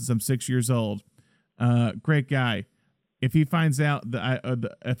 I've known him since I'm 6 years old. Great guy. If he finds out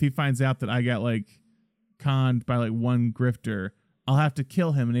that I got like conned by like one grifter, I'll have to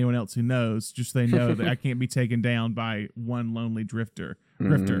kill him and anyone else who knows, just so they know that I can't be taken down by one lonely grifter.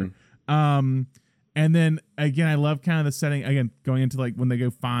 And then again, I love kind of the setting again, going into like when they go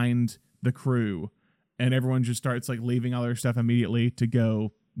find the crew and everyone just starts like leaving all their stuff immediately to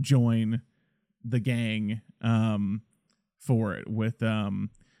go join the gang for it with I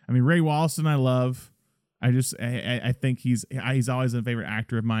mean, Ray Walston, I love. I think he's always a favorite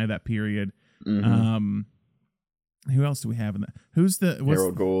actor of mine of that period. Who else do we have in that? Who's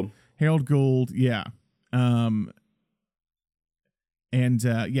Harold Gould? Harold Gould, yeah. Yeah,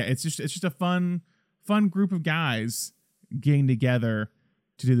 it's just a fun group of guys getting together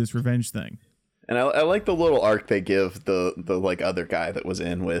to do this revenge thing. And I like the little arc they give the like other guy that was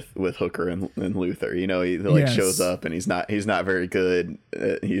in with Hooker and Luther. You know, he like shows up and he's not very good.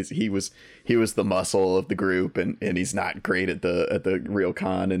 He was the muscle of the group and he's not great at the real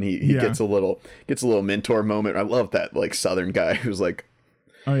con, and he gets a little mentor moment. I love that like Southern guy who's like,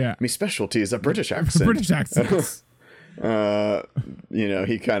 oh yeah, my specialty is a British accent. British accents. You know,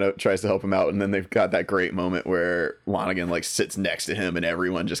 he kind of tries to help him out, and then they've got that great moment where Lonergan like sits next to him and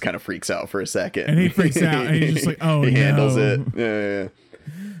everyone just kind of freaks out for a second, and he freaks out and he's just like, oh, he no. handles it. Yeah.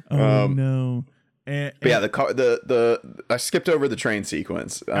 Oh no. But yeah, the car, I skipped over the train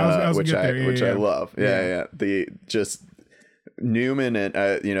sequence, which I love. Yeah. The just Newman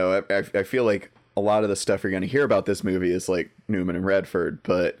and you know, I feel like a lot of the stuff you're going to hear about this movie is like Newman and Redford,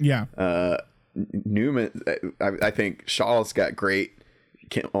 but yeah. Newman, I think Shaw's got great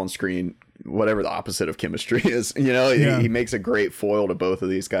on screen, whatever the opposite of chemistry is. You know, he makes a great foil to both of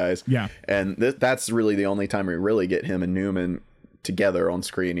these guys. Yeah, and that's really the only time we really get him and Newman together on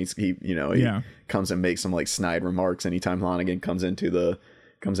screen. He comes and makes some like snide remarks anytime Lonergan comes into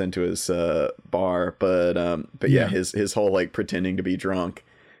his bar. But yeah, his whole like pretending to be drunk.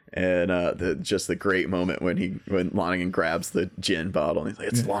 And the great moment when Lonergan grabs the gin bottle and he's like,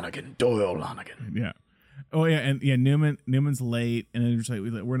 it's Lonergan, Doyle Lonergan. Yeah. Oh yeah, and yeah, Newman's late, and then just like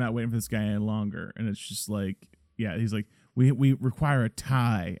we're not waiting for this guy any longer, and it's just like, yeah, he's like, we require a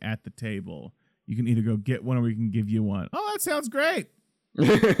tie at the table. You can either go get one or we can give you one. Oh, that sounds great.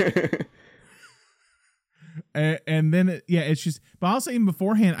 And then it's just, but also even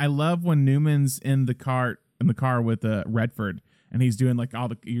beforehand, I love when Newman's in the car with Redford. And he's doing like all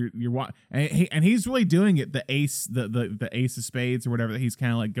the and he's really doing it, the ace of spades or whatever, that he's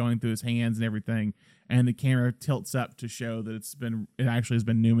kind of like going through his hands and everything, and the camera tilts up to show that it actually has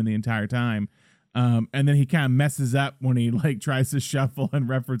been Newman the entire time. And then he kind of messes up when he like tries to shuffle, and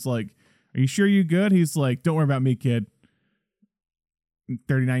Redford's like, "Are you sure you good?" He's like, "Don't worry about me, kid."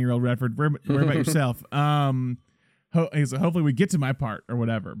 39-year-old Redford, worry about yourself. He's like, hopefully we get to my part or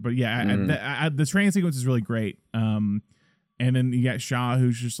whatever. But yeah, the train sequence is really great. And then you got Shaw,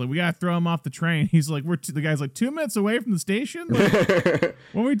 who's just like, we gotta throw him off the train. He's like, the guy's like 2 minutes away from the station. Like,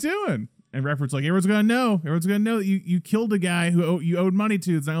 what are we doing? And Redford's like, everyone's gonna know that you killed a guy who you owed money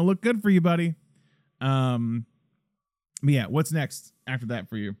to. It's not gonna look good for you, buddy. But yeah, what's next after that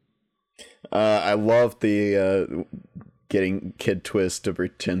for you? I love the getting Kid Twist to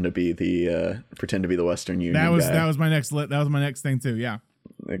pretend to be the Western Union. That was my next thing too. Yeah,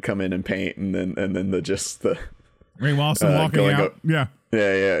 they come in and paint, and then the Ray Walston walking out. Yeah.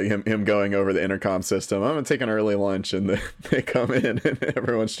 Him going over the intercom system. I'm gonna take an early lunch, and they come in, and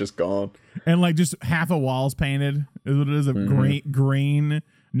everyone's just gone. And like just half a wall's painted is what it is. Green,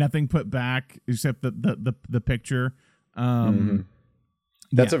 nothing put back except the picture.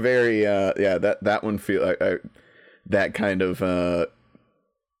 That's a very that one feel that kind of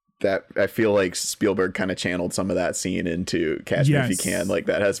that I feel like Spielberg kind of channeled some of that scene into Catch Me If You Can. Like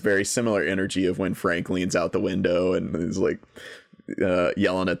that has very similar energy of when Frank leans out the window and is like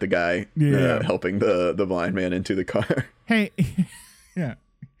yelling at the guy helping the blind man into the car. Hey, yeah.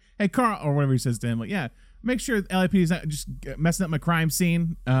 Hey, Carl, or whatever he says to him. Like, yeah, make sure LAPD is not just messing up my crime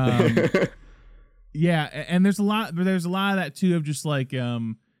scene. Yeah, and there's a lot of that too of just like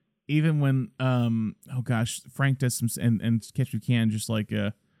even when oh gosh, Frank does some and Catch Me If You Can, just like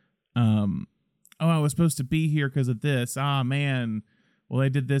oh, I was supposed to be here because of this. Ah, man. Well, they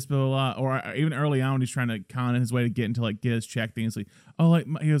did this, blah, blah, blah. Or even early on, he's trying to con his way to get into, like, get his check thing. It's like, oh, like,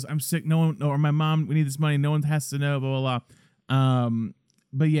 he goes, I'm sick. No one, or my mom, we need this money. No one has to know, blah, blah, blah.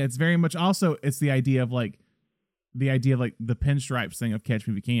 But yeah, it's very much also, it's the idea of like the pinstripes thing of Catch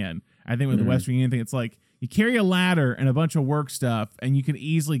Me If You Can. I think with the Western Union thing, it's like you carry a ladder and a bunch of work stuff, and you can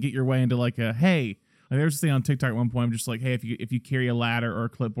easily get your way into like a, hey, like there's this thing on TikTok at one point. I'm just like, hey, if you carry a ladder or a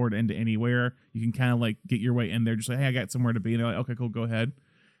clipboard into anywhere, you can kind of like get your way in there. Just like, hey, I got somewhere to be. And they're like, okay, cool, go ahead,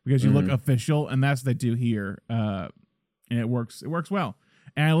 because you look official, and that's what they do here. And it works. It works well.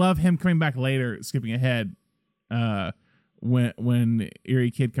 And I love him coming back later, skipping ahead. When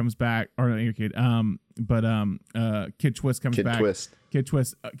Eerie Kid comes back, or not Eerie Kid, Kid Twist comes back. Kid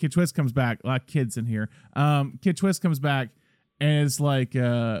Twist comes back. A lot of kids in here. Kid Twist comes back. And it's like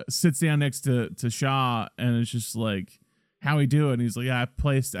sits down next to Shaw, and it's just like, how he do it? And he's like, yeah, I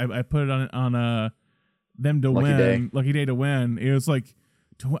put it on them to win, Lucky Day to win. It was like,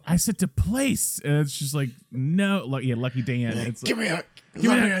 I said to place, and it's just like, no, Lucky Dan. It's give me in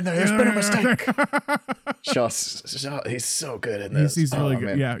there. There's been a mistake. Shaw, he's so good in this. He's really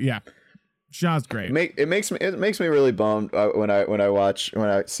good. Man. Yeah. Shaw's great. It makes me really bummed when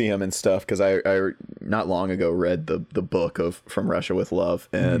I see him and stuff, because I not long ago read the book of From Russia with Love,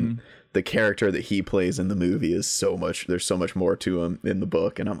 and the character that he plays in the movie is so much. There's so much more to him in the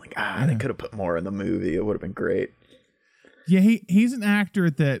book, and I'm like, they could have put more in the movie. It would have been great. Yeah, he's an actor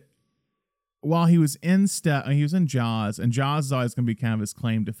that while he was in Jaws, and Jaws is always going to be kind of his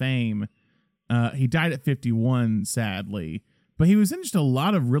claim to fame. He died at 51, sadly. But he was in just a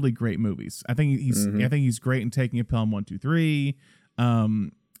lot of really great movies. I think he's great in Taking a Pelham 1, 2, 3.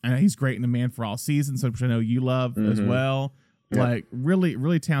 And he's great in A Man for All Seasons, which I know you love as well. Yep. Like really,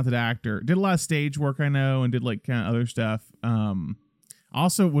 really talented actor. Did a lot of stage work, I know, and did like kind of other stuff.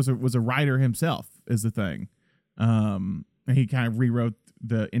 Also was a writer himself, is the thing. And he kind of rewrote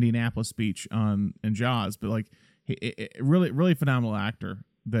the Indianapolis speech in Jaws. But like, really, really phenomenal actor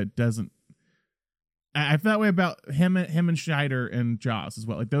that doesn't. I feel that way about him and Scheider and Jaws as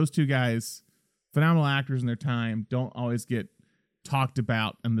well. Like those two guys, phenomenal actors in their time, don't always get talked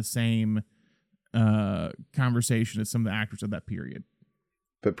about in the same conversation as some of the actors of that period.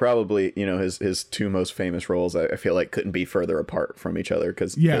 But probably, his two most famous roles, I feel like, couldn't be further apart from each other,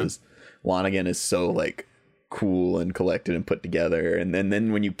 because Lonergan is so like cool and collected and put together, and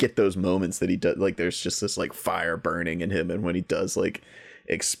then when you get those moments that he does, like there's just this like fire burning in him, and when he does like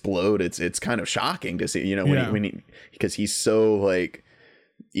explode, it's kind of shocking to see, when he because he's so like,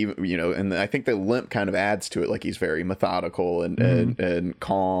 even, and I think the limp kind of adds to it. Like he's very methodical and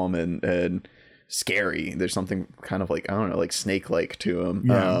calm and scary. There's something kind of like, I don't know, like snake-like to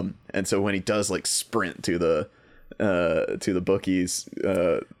him. And so when he does like sprint to the bookies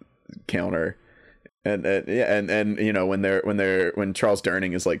counter, and when Charles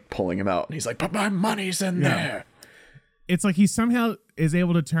Durning is like pulling him out, and he's like, but my money's in there. It's like he somehow is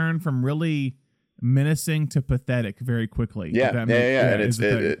able to turn from really menacing to pathetic very quickly. And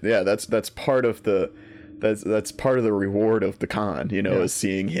that's part of the reward of the con, is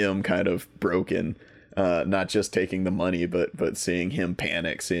seeing him kind of broken, not just taking the money, but seeing him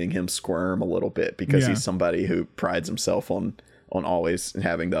panic, seeing him squirm a little bit, because he's somebody who prides himself on always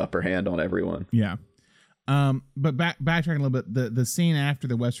having the upper hand on everyone. Yeah. But backtracking a little bit, the scene after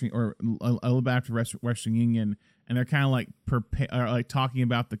the Western, or a little bit after Western Union, and they're kind of like talking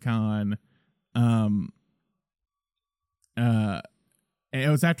about the con. And it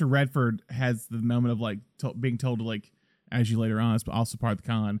was after Redford has the moment of like being told to, like, as you later on, but also part of the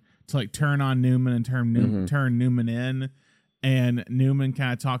con, to like turn on Newman and turn Newman in. And Newman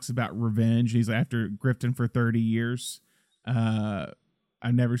kind of talks about revenge. He's like, after grifting for 30 years, I've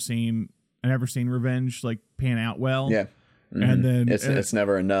never seen revenge like pan out well. Yeah. And then it's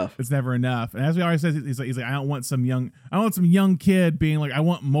never enough. It's never enough. And as we always say, he's like, I don't want some young kid being like, I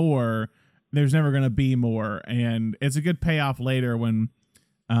want more. There's never going to be more. And it's a good payoff later when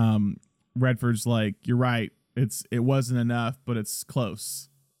Redford's like, you're right. It wasn't enough, but it's close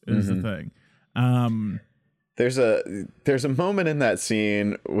is the thing. There's a moment in that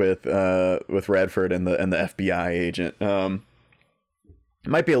scene with Redford and the FBI agent. It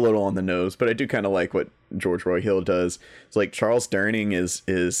might be a little on the nose, but I do kind of like what George Roy Hill does. It's like Charles Durning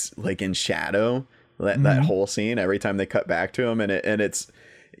is like in shadow that whole scene every time they cut back to him, and it's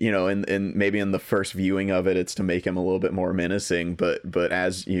and maybe in the first viewing of it, it's to make him a little bit more menacing, but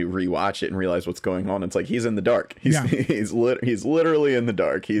as you rewatch it and realize what's going on, it's like he's in the dark. He's literally in the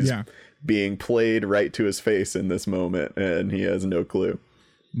dark. He's being played right to his face in this moment, and he has no clue.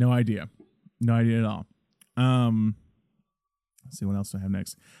 No idea at all. Let's see what else do I have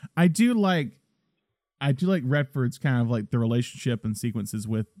next. I do like Redford's kind of like the relationship and sequences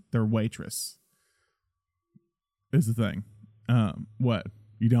with their waitress. Is the thing. What?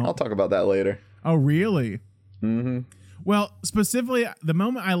 You don't? I'll talk about that later. Oh, really? Mm-hmm. Well, specifically, the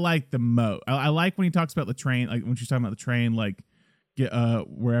moment I like the most, I like when he talks about the train, like when she's talking about the train, like get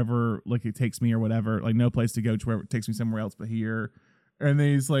wherever like it takes me or whatever, like no place to go to wherever it takes me somewhere else but here. And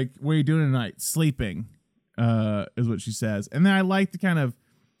then he's like, "What are you doing tonight?" Sleeping, is what she says. And then I like the kind of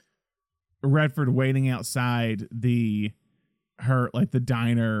Redford waiting outside the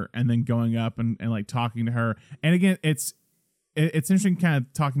diner and then going up and like talking to her. And again, it's interesting kind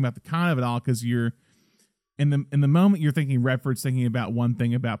of talking about the con of it all, because you're in the moment you're thinking Redford's thinking about one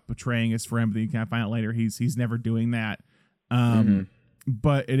thing about betraying his friend, but then you kind of find out later he's never doing that.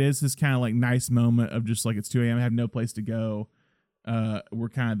 But it is this kind of like nice moment of just like, it's 2 a.m. I have no place to go. We're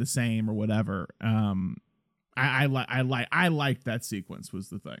kind of the same or whatever. I like that sequence was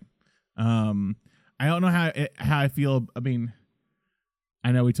the thing. I don't know how I feel. I mean,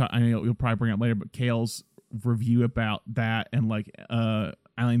 I know you'll probably bring it up later, but Kale's review about that and like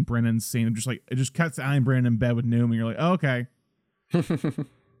Eileen Brennan's scene of just like, it just cuts to Eileen Brennan in bed with Noom and you're like, oh, okay. I guess we're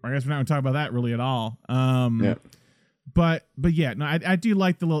not gonna talk about that really at all. Yeah. But yeah, no, I do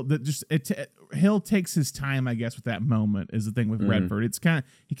like Hill takes his time, I guess, with that moment is the thing with Redford. It's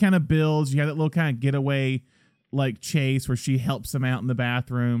he kind of builds. You have that little kind of getaway like chase where she helps him out in the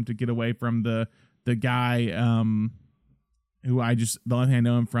bathroom to get away from the guy who the only thing I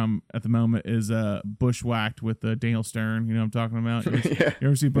know him from at the moment is Bushwhacked with Daniel Stern. You know what I'm talking about? Yeah. You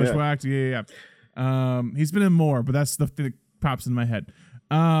ever see Bushwhacked? Yeah. He's been in more, but that's the thing that pops in my head.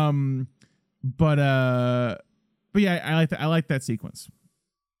 But yeah, I like that sequence.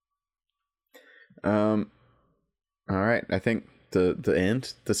 All right. I think the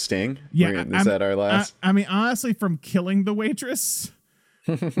end, the sting. Yeah, is that our last? I mean, honestly, from killing the waitress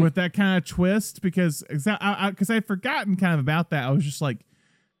with that kind of twist, because I'd forgotten kind of about that. I was just like,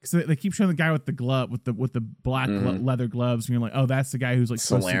 because they keep showing the guy with the glove, with the black leather gloves, and you're like, oh, that's the guy who's like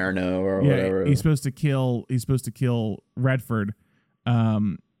Salerno or whatever. He's supposed to kill Redford.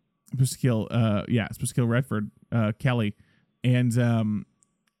 Supposed to kill Redford, Kelly, and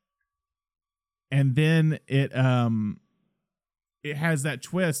then it has that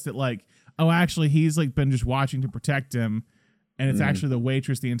twist that like, oh, actually he's like been just watching to protect him, and it's actually the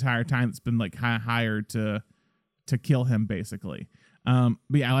waitress the entire time that's been like hired to kill him basically. But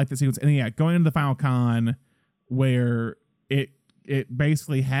yeah, I like the sequence, and yeah, going into the final con where it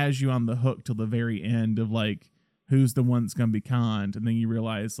basically has you on the hook till the very end of like who's the one that's gonna be conned, and then you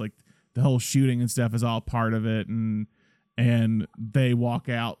realize like the whole shooting and stuff is all part of it, and they walk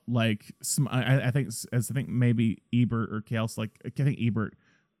out like I think maybe Ebert or Kale's like, I think Ebert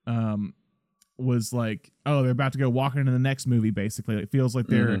was like, oh, they're about to go walking into the next movie basically. It feels like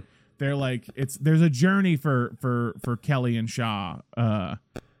they're like, there's a journey for Kelly and Shaw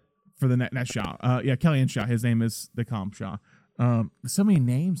for the next Shaw. Kelly and Shaw, his name is, they call him Shaw. So many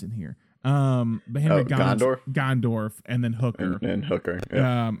names in here. But Henry Gondorf and then Hooker and Hooker.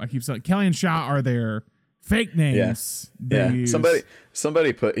 Yeah. I keep saying Kelly and Shaw are their fake names. Yeah.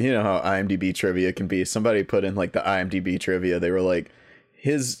 Somebody put, you know how IMDb trivia can be. Somebody put in like the IMDb trivia. They were like,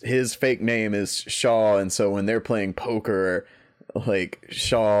 his fake name is Shaw, and so when they're playing poker, like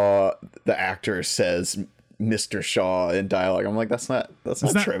Shaw, the actor says Mr. Shaw in dialogue. I'm like, that's not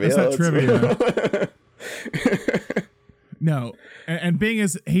trivia. That's not trivia. No, and being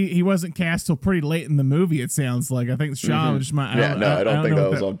as he wasn't cast till pretty late in the movie, it sounds like. I think Shaw was just my. I don't think that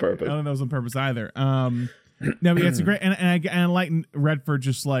was on purpose. I don't think that was on purpose either. No, but it's a great, and I like Redford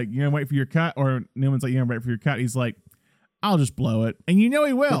just like, you know, wait for your cut, or Newman's like, you know, wait for your cut. He's like, I'll just blow it, and you know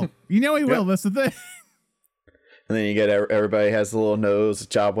he will. You know he will. That's the thing. And then you get everybody has a little nose,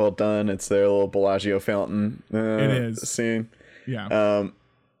 job well done. It's their little Bellagio fountain. It is scene. Yeah.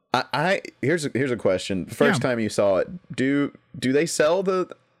 Here's a question. The first time you saw it, do they sell the?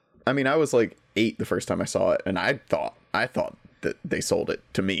 I mean, I was like 8 the first time I saw it, and I thought that they sold it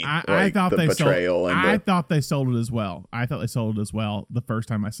to me. I thought they sold. I thought they sold it as well. I thought they sold it as well the first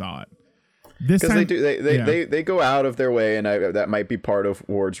time I saw it. This time they go out of their way, and that might be part of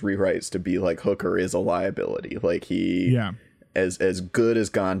Ward's rewrites to be like, Hooker is a liability. Like as good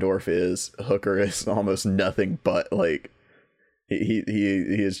as Gondorf is, Hooker is almost nothing but like. He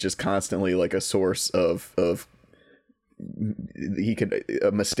is just constantly like a source of a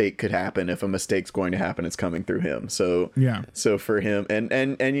mistake could happen. If a mistake's going to happen, it's coming through him. So for him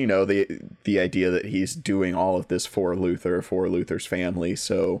and you know, the idea that he's doing all of this for Luther, for Luther's family.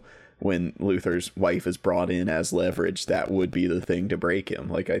 So when Luther's wife is brought in as leverage, that would be the thing to break him.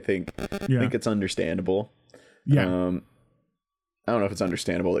 Like, I think it's understandable. Yeah. I don't know if it's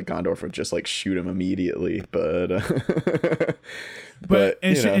understandable that Gondorf would just like shoot him immediately, but but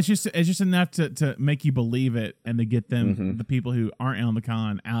it's just enough to make you believe it, and to get them, the people who aren't on the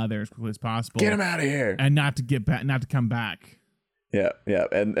con, out of there as quickly as possible. Get him out of here, and not to come back. Yeah,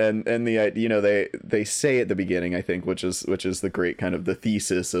 and the they say at the beginning, I think, which is the great kind of the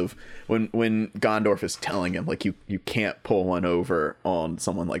thesis of when Gondorf is telling him, like, you can't pull one over on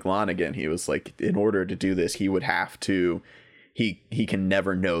someone like Lonergan. He was like, in order to do this, he would have to. He can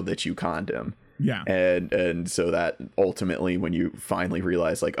never know that you conned him. Yeah. And so that ultimately, when you finally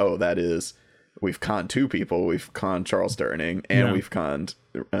realize, like, oh, that is, we've conned two people. We've conned Charles Durning and we've conned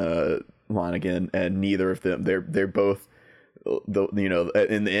Lonergan, and neither of them, they're both, in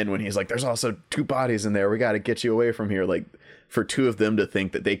the end when he's like, there's also two bodies in there, we got to get you away from here. Like, for two of them to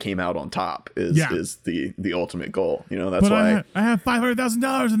think that they came out on top is the ultimate goal. That's why I have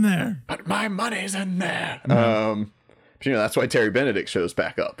 $500,000 in there. But my money's in there. That's why Terry Benedict shows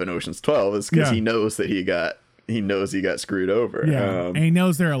back up in Ocean's 12, is because he knows that he got screwed over. Yeah, and he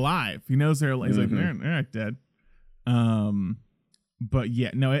knows they're alive. He knows they're alive. He's like, they're not dead. But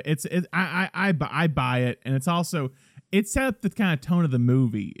yeah, no, I buy it, and it's also, it set up the kind of tone of the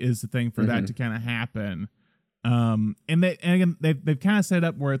movie is the thing for that to kind of happen. And again they've kind of set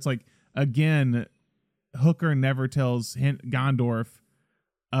up where it's like, again, Hooker never tells Gondorf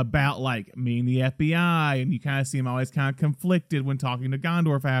about like meeting the FBI, and you kind of see him always kind of conflicted when talking to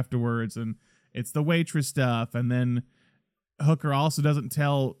Gondorf afterwards, and it's the waitress stuff. And then Hooker also doesn't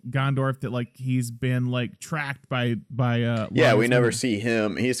tell Gondorf that like he's been like tracked by we never see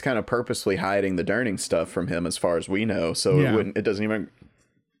him. He's kind of purposely hiding the Durning stuff from him, as far as we know. So it doesn't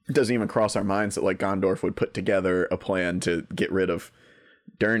even cross our minds that like Gondorf would put together a plan to get rid of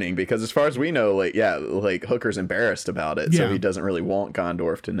Durning, because as far as we know, like Hooker's embarrassed about it, so he doesn't really want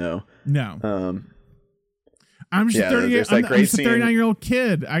Gondorf to know. No. I'm just a 39-year-old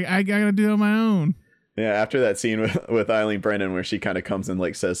kid. I gotta do it on my own. Yeah, after that scene with Eileen Brennan where she kind of comes and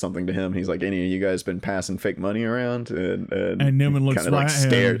like says something to him, he's like, "Any of you guys been passing fake money around?" And Newman looks kind of right like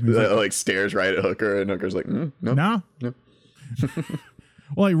at him. stares right at Hooker, and Hooker's like, "No."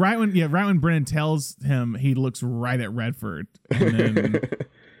 Well, right when Brennan tells him, he looks right at Redford, and then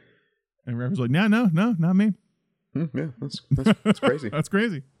and Redford's like, no, not me. Yeah, that's crazy. That's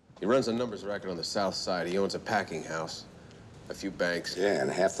crazy. He runs a numbers racket on the south side. He owns a packing house, a few banks. Yeah, and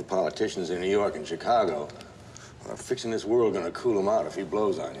half the politicians in New York and Chicago are fixing this world gonna cool him out if he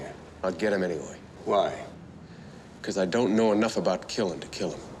blows on you. I'll get him anyway. Why? Because I don't know enough about killing to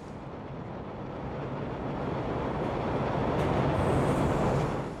kill him.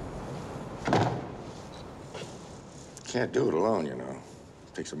 Can't do it alone, you know.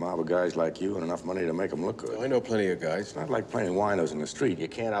 Takes a mob of guys like you and enough money to make them look good. I know plenty of guys. It's not like playing winos in the street. You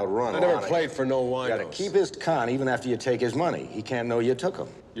can't outrun I never played for no winos. You gotta keep his con even after you take his money. He can't know you took him.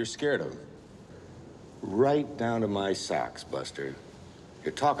 You're scared of him. Right down to my socks, Buster.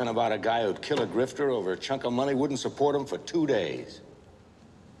 You're talking about a guy who'd kill a grifter over a chunk of money, wouldn't support him for 2 days.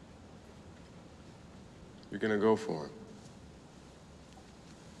 You're gonna go for him.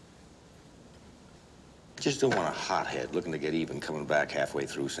 Just don't want a hothead looking to get even coming back halfway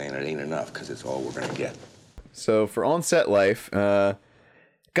through saying it ain't enough because it's all we're gonna get. So for on-set life, got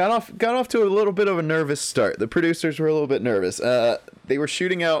off to a little bit of a nervous start. The producers were a little bit nervous. They were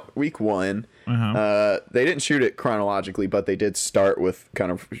shooting out week one. They didn't shoot it chronologically, but they did start with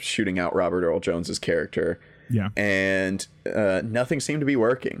kind of shooting out Robert Earl Jones's character. Yeah. And nothing seemed to be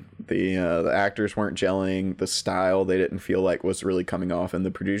working. The actors weren't gelling. The style they didn't feel like was really coming off, and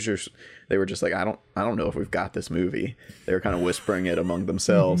the producers, they were just like, I don't know if we've got this movie. They were kind of whispering it among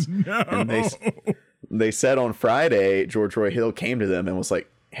themselves. No. And they said on Friday, George Roy Hill came to them and was like,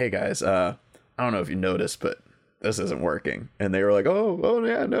 "Hey guys, I don't know if you noticed, but this isn't working." And they were like, oh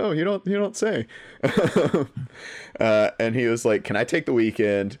yeah, no, you don't say. And he was like, "Can I take the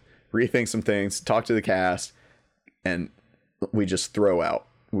weekend, rethink some things, talk to the cast, and we just throw out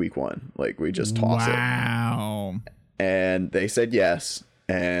week one, like we just toss it." Wow. And they said yes,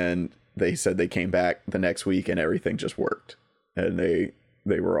 and they said they came back the next week and everything just worked, and they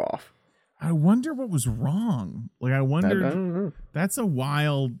were off. I wonder what was wrong. Like, I wonder. I don't know. That's a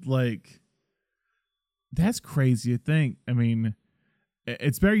wild, like, that's crazy to think. I mean,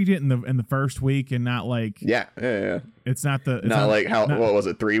 it's better you did it in the first week and not like yeah. It's not the what was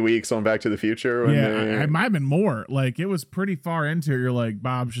it, 3 weeks on Back to the Future? It might have been more. Like, it was pretty far into it. You're like,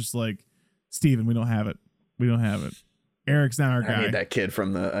 Bob's just like, Steven, we don't have it. We don't have it. Eric's not our guy. I need that kid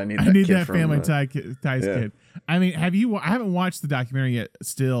from the. I need that Family Ties kid. I mean, I haven't watched the documentary yet.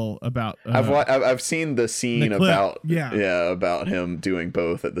 Still about. I've seen the scene the clip, about about him doing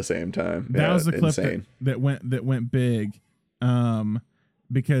both at the same time. That was the clip that went big,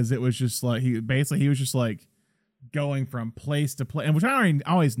 because it was just like he was just like going from place to place, and which I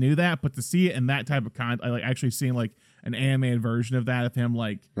always knew that, but to see it in that type of content, like actually seeing like an animated version of that of him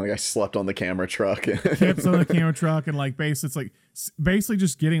like I slept on the camera truck, and like basically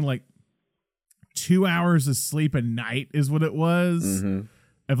just getting like 2 hours of sleep a night is what it was. Mm-hmm.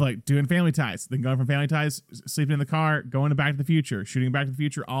 Of like doing Family Ties, then going from Family Ties, sleeping in the car, going to Back to the Future, shooting Back to the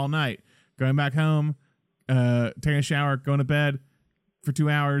Future all night, going back home, taking a shower, going to bed for 2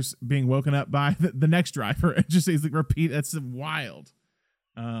 hours, being woken up by the next driver. It just is like repeat. That's wild.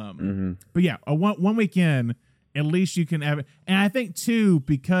 But yeah, one weekend, at least you can have it. And I think too,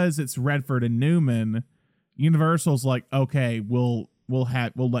 because it's Redford and Newman, Universal's like, okay, we'll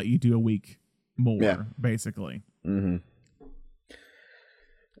let you do a week more, basically. Mm-hmm.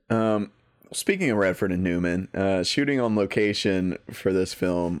 Speaking of Redford and Newman, shooting on location for this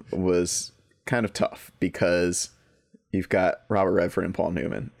film was kind of tough because you've got Robert Redford and Paul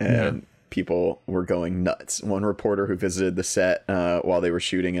Newman, and people were going nuts. One reporter who visited the set while they were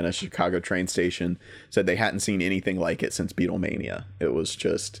shooting in a Chicago train station said they hadn't seen anything like it since Beatlemania. It was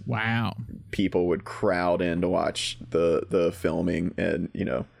just wow. People would crowd in to watch the filming, and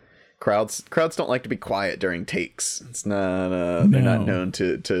crowds don't like to be quiet during takes. It's not they're not known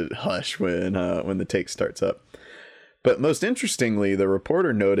to hush when the take starts up. But most interestingly, the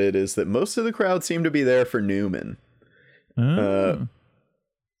reporter noted is that most of the crowd seemed to be there for Newman.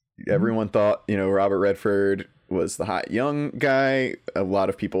 Everyone thought, Robert Redford was the hot young guy. A lot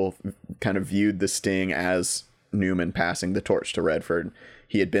of people kind of viewed The Sting as Newman passing the torch to Redford.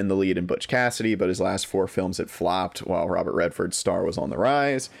 He had been the lead in Butch Cassidy, but his last 4 films had flopped while Robert Redford's star was on the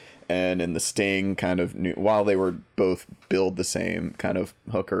rise. And in The Sting, while they were both billed the same, kind of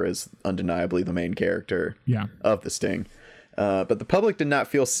Hooker is undeniably the main character of The Sting. But the public did not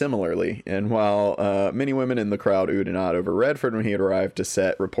feel similarly. And while many women in the crowd oohed and ahhed over Redford when he had arrived to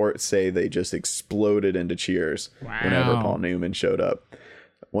set, reports say they just exploded into cheers whenever Paul Newman showed up.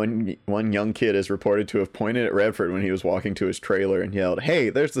 One young kid is reported to have pointed at Redford when he was walking to his trailer and yelled, "Hey,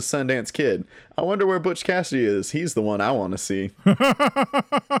 there's the Sundance Kid. I wonder where Butch Cassidy is. He's the one I want to see."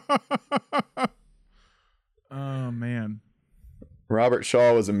 Oh, man. Robert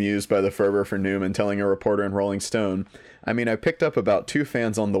Shaw was amused by the fervor for Newman, telling a reporter in Rolling Stone, "I mean, I picked up about 2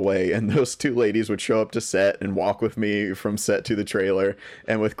 fans on the way, and those 2 ladies would show up to set and walk with me from set to the trailer,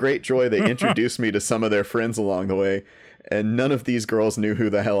 and with great joy they introduced me to some of their friends along the way, and none of these girls knew who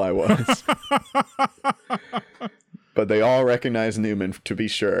the hell I was." But they all recognized Newman, to be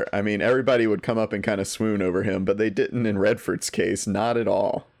sure. I mean, everybody would come up and kind of swoon over him, but they didn't in Redford's case, not at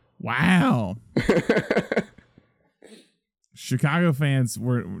all. Wow. Chicago folks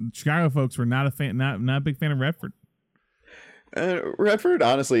were not a big fan of Redford. Redford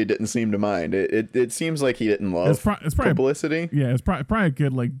honestly didn't seem to mind. It seems like he didn't love it's probably, publicity. Yeah, it's probably a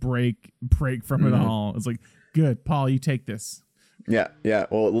good like break from it all. It's like, good, Paul, you take this. Yeah.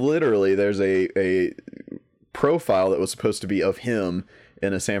 Well, literally, there's a profile that was supposed to be of him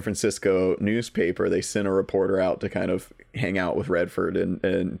in a San Francisco newspaper. They sent a reporter out to kind of hang out with Redford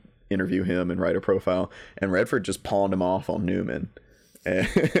and interview him and write a profile, and Redford just pawned him off on Newman. And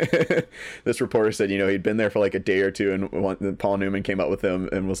this reporter said, he'd been there for like a day or two, and Paul Newman came up with him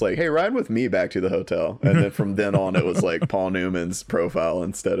and was like, "Hey, ride with me back to the hotel." And then from then on, it was like Paul Newman's profile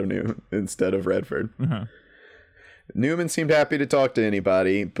instead of Redford. Uh-huh. Newman seemed happy to talk to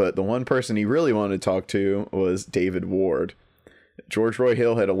anybody, but the one person he really wanted to talk to was David Ward. George Roy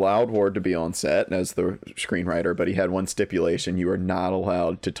Hill had allowed Ward to be on set as the screenwriter, but he had one stipulation: you are not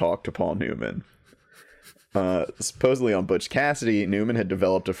allowed to talk to Paul Newman. Supposedly on Butch Cassidy, Newman had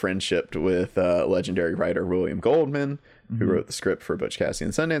developed a friendship with legendary writer William Goldman, who wrote the script for Butch Cassidy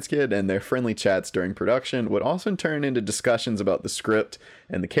and Sundance Kid, and their friendly chats during production would often turn into discussions about the script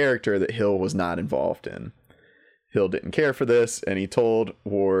and the character that Hill was not involved in. Hill didn't care for this, and he told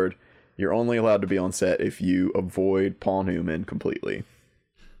Ward, "You're only allowed to be on set if you avoid Paul Newman completely."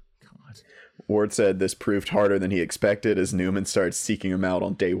 God. Ward said this proved harder than he expected as Newman started seeking him out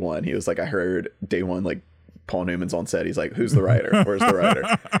on day one. He was like, "I heard day one, like, Paul Newman's on set." He's like, "Who's the writer? Where's the writer?"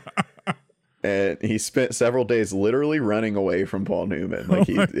 And he spent several days literally running away from Paul Newman. Like,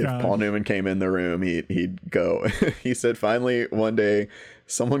 if Paul Newman came in the room, he'd go. He said finally one day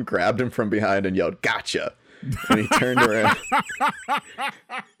someone grabbed him from behind and yelled, "Gotcha!" And he turned around.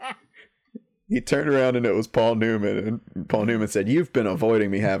 He turned around and it was Paul Newman. And Paul Newman said, "You've been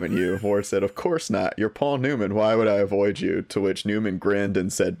avoiding me, haven't you?" Ward said, "Of course not. You're Paul Newman. Why would I avoid you?" To which Newman grinned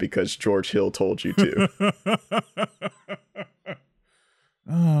and said, "Because George Hill told you to."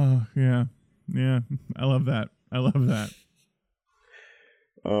 Oh, yeah. Yeah. I love that. I love that.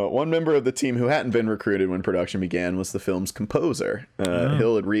 One member of the team who hadn't been recruited when production began was the film's composer.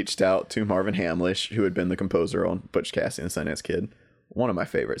 Hill had reached out to Marvin Hamlish, who had been the composer on Butch Cassidy and the Sundance Kid, one of my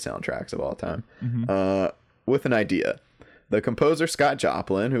favorite soundtracks of all time, with an idea. The composer, Scott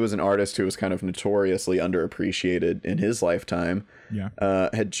Joplin, who was an artist who was kind of notoriously underappreciated in his lifetime,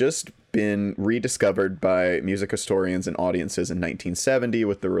 had just been rediscovered by music historians and audiences in 1970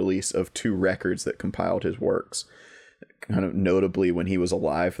 with the release of 2 records that compiled his works. Kind of notably, when he was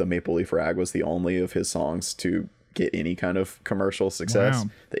alive, the Maple Leaf Rag was the only of his songs to get any kind of commercial success. Wow.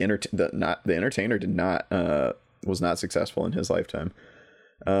 The Entertainer did not was not successful in his lifetime.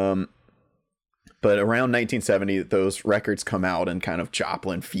 But around 1970, those records come out and kind of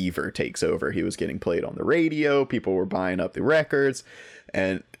Joplin fever takes over. He was getting played on the radio. People were buying up the records.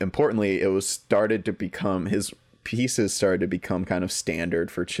 And importantly, his pieces started to become kind of standard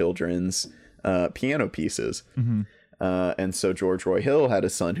for children's piano pieces. And so George Roy Hill had a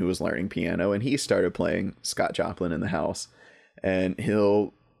son who was learning piano, and he started playing Scott Joplin in the house. And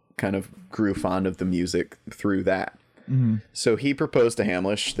Hill kind of grew fond of the music through that. So he proposed to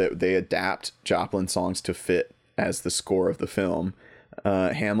Hamlish that they adapt Joplin songs to fit as the score of the film.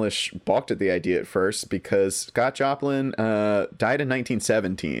 Hamlish balked at the idea at first because Scott Joplin died in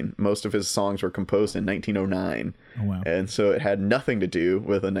 1917. Most of his songs were composed in 1909. Oh, wow. And so it had nothing to do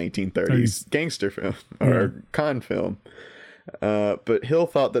with a 1930s gangster film or con film. But Hill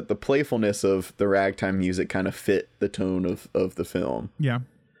thought that the playfulness of the ragtime music kind of fit the tone of the film. Yeah.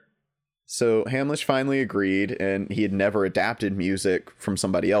 So Hamlish finally agreed, and he had never adapted music from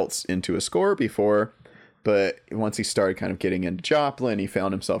somebody else into a score before. But once he started kind of getting into Joplin, he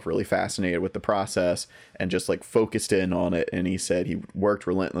found himself really fascinated with the process and just like focused in on it. And he said he worked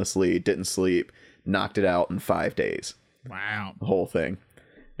relentlessly, didn't sleep, knocked it out in 5 days. Wow. The whole thing.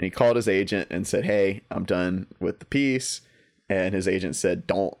 And he called his agent and said, "Hey, I'm done with the piece." And his agent said,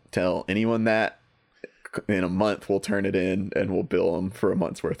 "Don't tell anyone that. In a month, we'll turn it in and we'll bill him for a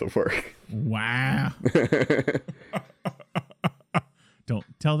month's worth of work." Wow. Don't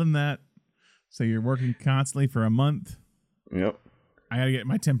tell them that. So you're working constantly for a month. Yep. I gotta get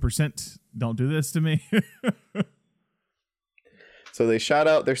my 10%. Don't do this to me. So they shot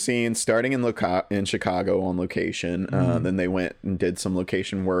out their scenes starting in Chicago on location. Then they went and did some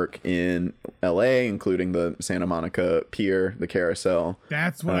location work in LA, including the Santa Monica Pier, the Carousel.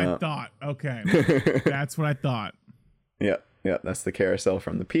 That's what I thought. Okay. That's what I thought. Yep. That's the Carousel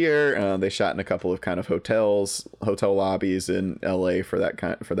from the pier. They shot in a couple of kind of hotel lobbies in LA for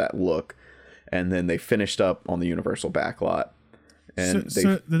that look. And then they finished up on the Universal backlot. And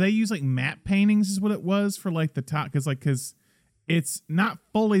so did they use like matte paintings is what it was for like the top? Because it's not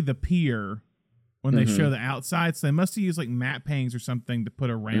fully the pier when they show the outside. So they must have used like matte paintings or something to put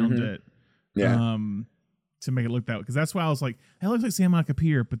around it. Yeah. To make it look that way. Because that's why I was like, it looks like Santa Monica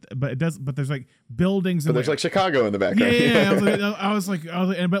Pier, but it does. But there's like buildings. But there's like Chicago in the background. Yeah. I was like,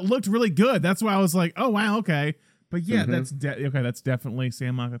 but it looked really good. That's why I was like, oh wow, okay. But yeah, that's definitely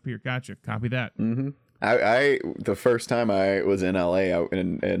Santa Monica Pier. Gotcha. Copy that. I the first time I was in LA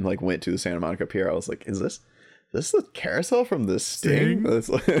and like went to the Santa Monica Pier, I was like, is this the Carousel from the Sting?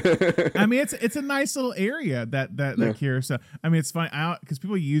 I mean, it's a nice little area that Carousel. I mean, it's fun because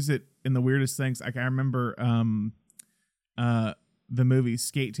people use it in the weirdest things. Like I remember the movie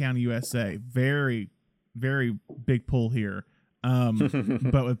Skate Town USA, very very big pull here.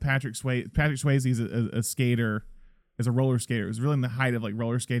 But with Patrick Swayze is a skater. As a roller skater, it was really in the height of like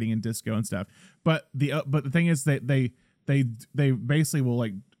roller skating and disco and stuff. But the thing is that they basically will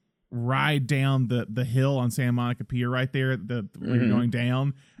like ride down the hill on Santa Monica Pier right there, where you're going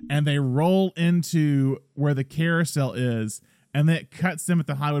down, and they roll into where the Carousel is, and then it cuts them at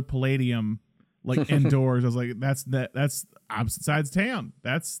the Hollywood Palladium, like indoors. I was like, that's opposite sides of town.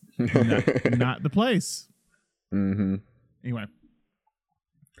 That's not the place. Anyway.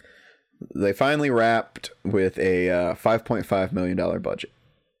 They finally wrapped with a $5.5 million budget.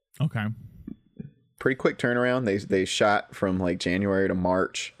 Okay. Pretty quick turnaround. They shot from like January to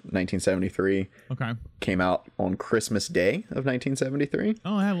March 1973. Okay. Came out on Christmas Day of 1973.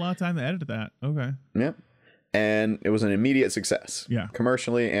 Oh, I had a lot of time to edit that. Okay. Yep. And it was an immediate success. Yeah.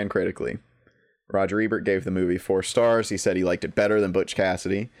 Commercially and critically. Roger Ebert gave the movie 4 stars. He said he liked it better than Butch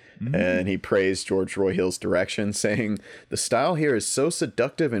Cassidy. And he praised George Roy Hill's direction, saying, "The style here is so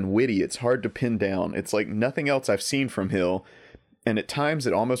seductive and witty, it's hard to pin down. It's like nothing else I've seen from Hill. and at times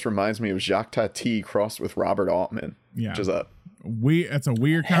it almost reminds me of Jacques Tati crossed with Robert Altman. Yeah. Which is that's a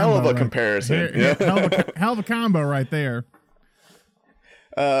weird combo. hell of a comparison. Yeah. Hell of a combo right there.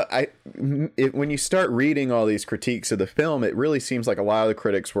 When you start reading all these critiques of the film, it really seems like a lot of the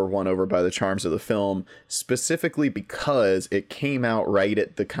critics were won over by the charms of the film, specifically because it came out right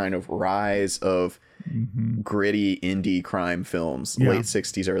at the kind of rise of gritty indie crime films, late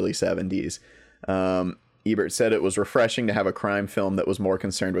 60s, early 70s. Ebert said it was refreshing to have a crime film that was more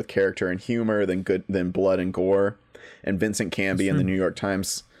concerned with character and humor than blood and gore. And Vincent Canby in the New York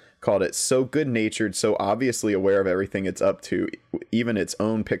Times called it so good-natured, so obviously aware of everything it's up to, even its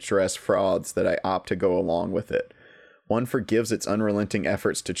own picturesque frauds, that I opt to go along with it. One forgives its unrelenting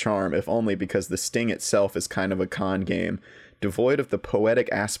efforts to charm, if only because the sting itself is kind of a con game, devoid of the poetic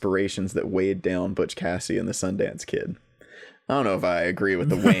aspirations that weighed down Butch Cassidy and the Sundance Kid. I don't know if I agree with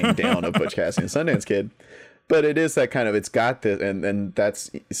the weighing down of Butch Cassidy and Sundance Kid, but it is that kind of, it's got this, and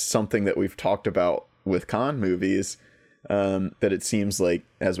that's something that we've talked about with con movies, that it seems like,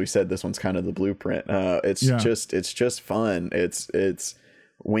 as we said, this one's kind of the blueprint. It's just fun. It's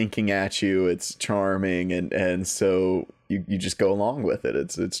winking at you. It's charming. And so you just go along with it.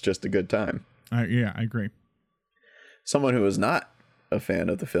 It's just a good time. I agree. Someone who was not a fan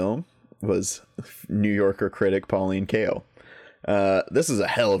of the film was New Yorker critic Pauline Kael. This is a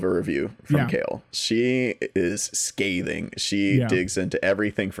hell of a review from Kael. She is scathing. She digs into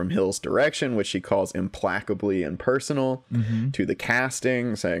everything from Hill's direction, which she calls implacably impersonal, to the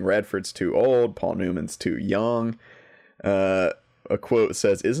casting, saying Redford's too old, Paul Newman's too young. A quote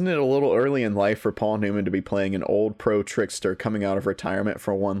says, "Isn't it a little early in life for Paul Newman to be playing an old pro trickster coming out of retirement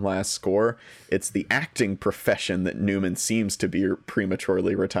for one last score? It's the acting profession that Newman seems to be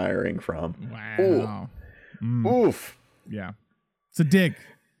prematurely retiring from." Wow. Oof. Yeah. It's a dig.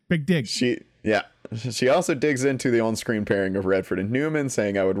 Big dig. She also digs into the on-screen pairing of Redford and Newman,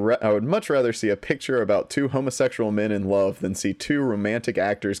 saying, I would much rather see a picture about two homosexual men in love than see two romantic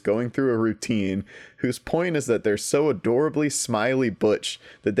actors going through a routine whose point is that they're so adorably smiley butch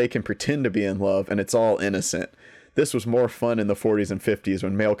that they can pretend to be in love and it's all innocent. This was more fun in the 40s and 50s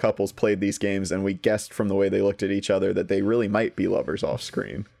when male couples played these games and we guessed from the way they looked at each other that they really might be lovers off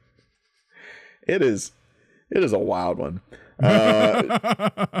screen. It is a wild one.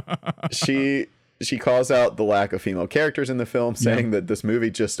 She calls out the lack of female characters in the film, saying that this movie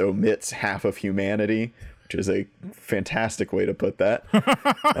just omits half of humanity, which is a fantastic way to put that.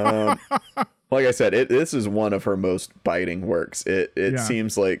 Like I said, this is one of her most biting works. It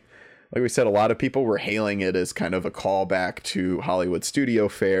seems like we said, a lot of people were hailing it as kind of a callback to Hollywood studio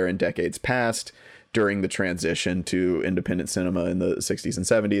fare in decades past during the transition to independent cinema in the 60s and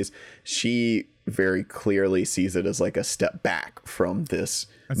 70s. She very clearly sees it as like a step back from this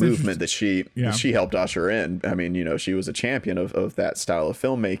movement that she helped usher in. I mean, she was a champion of that style of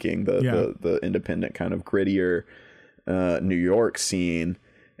filmmaking, the independent kind of grittier New York scene.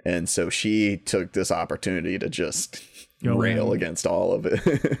 And so she took this opportunity to just rail against all of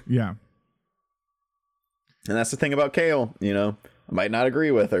it. Yeah. And that's the thing about Kael, I might not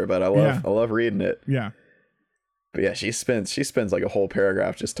agree with her, but I love reading it. Yeah. But yeah, she spends like a whole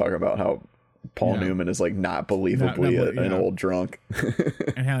paragraph just talking about how Paul Newman is like not believably an old drunk,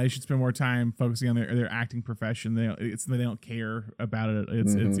 and how they should spend more time focusing on their acting profession. They don't care about it.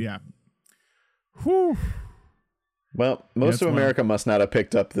 It's Whew. Well, most of America must not have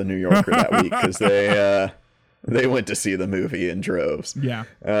picked up the New Yorker that week because they went to see the movie in droves. Yeah.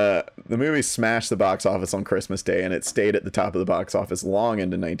 The movie smashed the box office on Christmas Day, and it stayed at the top of the box office long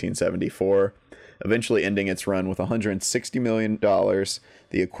into 1974. Eventually ending its run with $160 million,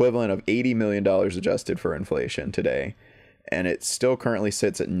 the equivalent of $80 million adjusted for inflation today. And it still currently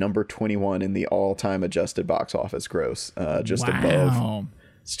sits at number 21 in the all-time adjusted box office gross. It's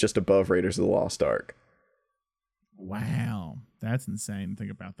just above Raiders of the Lost Ark. Wow. That's insane to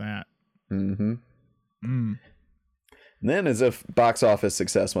think about that. Mm-hmm. And then, as if box office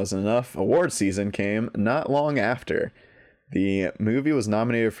success wasn't enough, award season came not long after. The movie was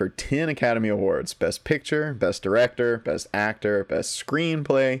nominated for 10 Academy Awards: Best Picture, Best Director, Best Actor, Best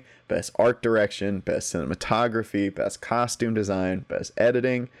Screenplay, Best Art Direction, Best Cinematography, Best Costume Design, Best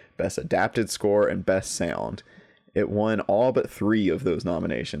Editing, Best Adapted Score, and Best Sound. It won all but 3 of those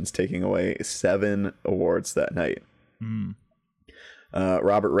nominations, taking away 7 awards that night.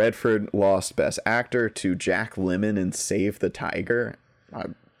 Robert Redford lost Best Actor to Jack Lemmon in Save the Tiger. I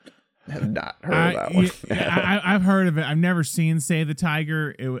have not heard of that one. I've heard of it. I've never seen Save the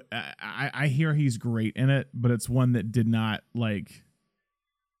Tiger. I hear he's great in it, but it's one that did not like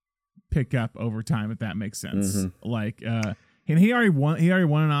pick up over time, if that makes sense. Mm-hmm. Like, and he already won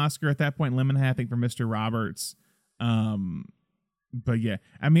an Oscar at that point. Lemmon had, I think, for Mr. Roberts. but yeah,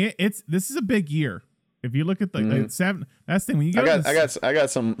 I mean, this is a big year. If you look at the 7, that's the thing when you go. I got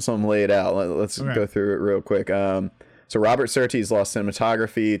some laid out. Let's go through it real quick. So Robert Surtees lost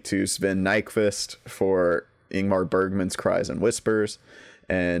cinematography to Sven Nykvist for Ingmar Bergman's Cries and Whispers,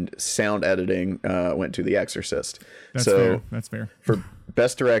 and sound editing went to The Exorcist. That's fair. For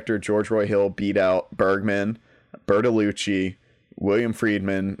Best Director, George Roy Hill beat out Bergman, Bertolucci, William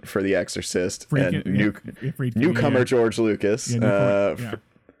Friedman for The Exorcist, newcomer George Lucas.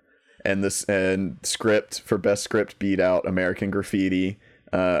 And script for Best Script beat out American Graffiti,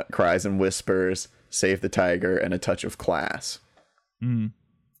 Cries and Whispers, Save the Tiger, and A Touch of Class.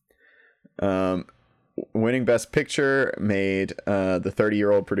 Winning Best Picture made the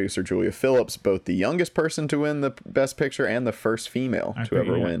 30-year-old producer Julia Phillips both the youngest person to win the Best Picture and the first female to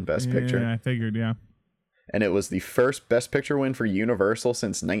ever win Best Picture. Yeah, I figured, yeah. And it was the first Best Picture win for Universal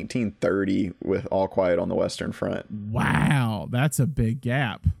since 1930 with All Quiet on the Western Front. Wow, that's a big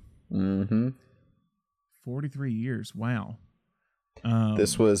gap. 43 years. Wow.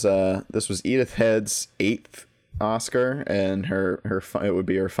 This was Edith Head's 8th Oscar, and it would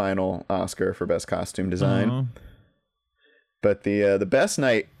be her final Oscar for Best Costume Design. But the best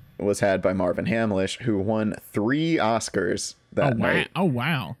night was had by Marvin Hamlish, who won 3 Oscars that night. Oh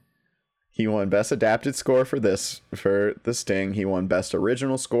wow! He won Best Adapted Score for The Sting. He won Best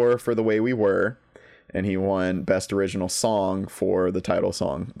Original Score for The Way We Were, and he won Best Original Song for the title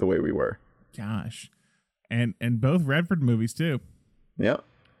song The Way We Were. Gosh, and both Redford movies too. Yep.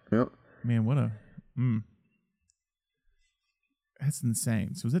 Man, what a that's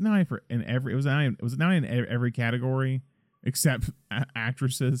insane. So was it nominated in every? Was it nominated in every category except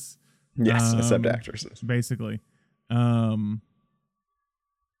actresses? Yes, except actresses, basically.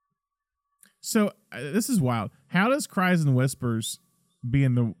 So this is wild. How does Cries and Whispers be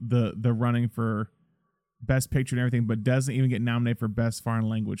in the running for Best Picture and everything, but doesn't even get nominated for Best Foreign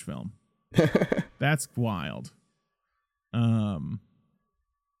Language Film? That's wild. And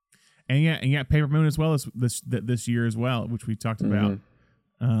Paper Moon as well as this year as well, which we talked about.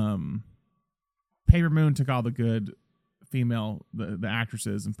 Paper Moon took all the good female the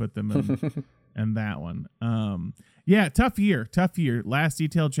actresses and put them in in that one. Tough year. Last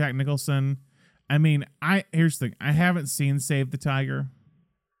Detail, Jack Nicholson. I mean, here's the thing. I haven't seen Save the Tiger.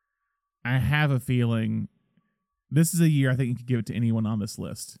 I have a feeling this is a year I think you could give it to anyone on this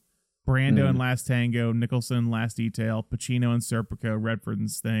list. Brando in Last Tango, Nicholson in Last Detail, Pacino in Serpico, Redford in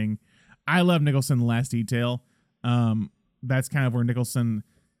Sting. I love Nicholson in Last Detail. That's kind of where Nicholson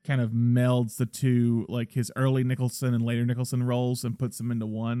kind of melds the two, like his early Nicholson and later Nicholson roles, and puts them into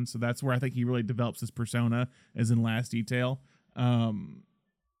one. So that's where I think he really develops his persona, is in Last Detail.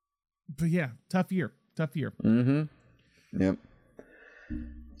 But yeah, tough year. Yep.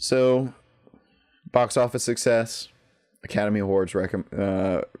 So, box office success, Academy Awards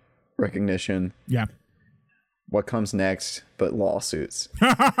recognition. Yeah. What comes next but lawsuits?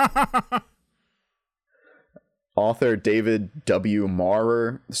 Author David W.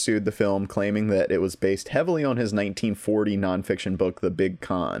 Maurer sued the film, claiming that it was based heavily on his 1940 nonfiction book, The Big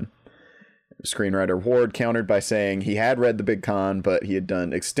Con. Screenwriter Ward countered by saying he had read The Big Con, but he had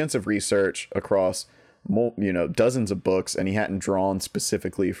done extensive research across dozens of books, and he hadn't drawn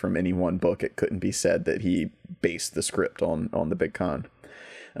specifically from any one book. It couldn't be said that he based the script on The Big Con.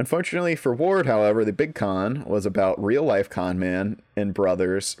 Unfortunately for Ward, however, The Big Con was about real-life con man and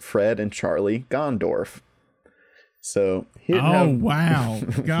brothers Fred and Charlie Gondorf. So he didn't have wow,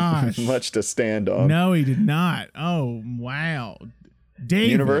 gosh, much to stand on. No, he did not. Oh wow, David.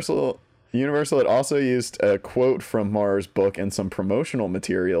 Universal had also used a quote from Maurer's book and some promotional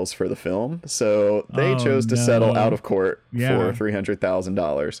materials for the film, so they chose to settle out of court for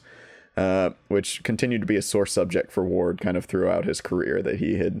 $300,000, which continued to be a sore subject for Ward kind of throughout his career, that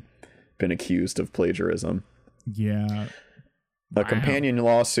he had been accused of plagiarism. Yeah. A companion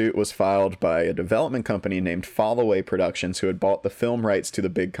lawsuit was filed by a development company named Fallaway Productions, who had bought the film rights to The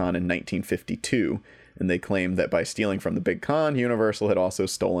Big Con in 1952. And they claimed that by stealing from The Big Con, Universal had also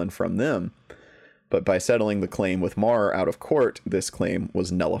stolen from them. But by settling the claim with Maurer out of court, this claim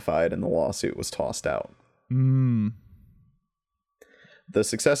was nullified and the lawsuit was tossed out. The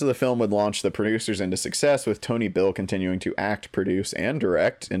success of the film would launch the producers into success, with Tony Bill continuing to act, produce, and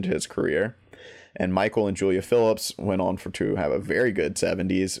direct into his career. And Michael and Julia Phillips went on to have a very good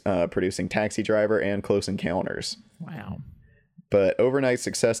 70s, producing Taxi Driver and Close Encounters. Wow. But overnight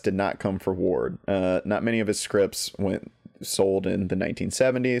success did not come for Ward. Not many of his scripts sold in the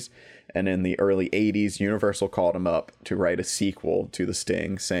 1970s, and in the early 80s, Universal called him up to write a sequel to The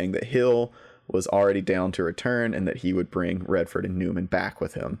Sting, saying that Hill was already down to return and that he would bring Redford and Newman back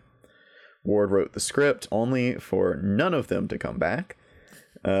with him. Ward wrote the script only for none of them to come back.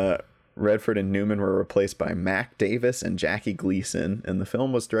 Redford and Newman were replaced by Mac Davis and Jackie Gleason, and the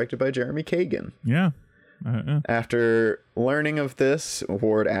film was directed by Jeremy Kagan. Yeah. After learning of this,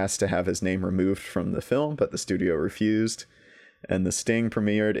 Ward asked to have his name removed from the film, but the studio refused. And The Sting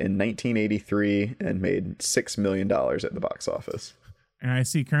premiered in 1983 and made $6 million at the box office. And I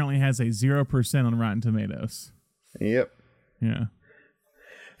see currently has a 0% on Rotten Tomatoes. Yep. Yeah.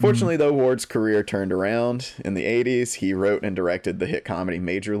 Fortunately, though, Ward's career turned around. In the 80s, he wrote and directed the hit comedy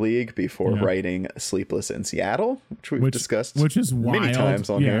Major League before writing Sleepless in Seattle, which we've discussed which is wild. many times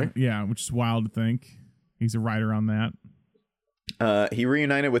on here. Yeah, which is wild to think. He's a writer on that. He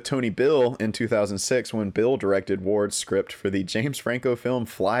reunited with Tony Bill in 2006 when Bill directed Ward's script for the James Franco film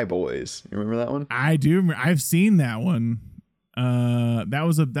Fly Boys. You remember that one? I do. I've seen that one. That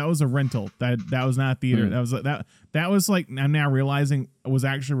was a rental. That was not a theater. That was like, I'm now realizing it was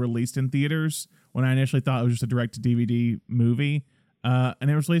actually released in theaters when I initially thought it was just a direct to DVD movie.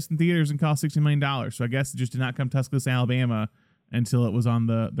 And it was released in theaters and cost $60 million. So I guess it just did not come to Tuscaloosa, Alabama until it was on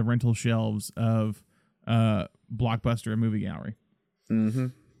the rental shelves of Blockbuster and Movie Gallery. Mm-hmm.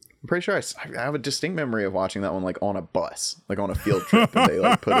 I'm pretty sure I have a distinct memory of watching that one like on a bus, like on a field trip, and they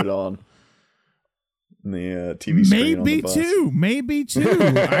like put it on the TV screen on the bus. Maybe two.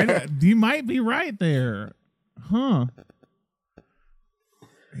 You might be right there. Huh.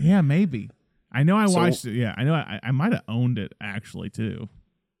 Yeah, maybe. I know I watched it. Yeah, I know I might have owned it actually too.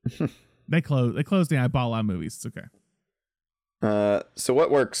 They closed down. I bought a lot of movies. It's okay. So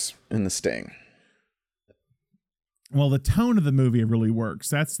what works in The Sting? Well, the tone of the movie really works.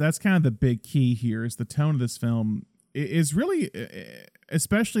 That's kind of the big key here. Is the tone of this film is really,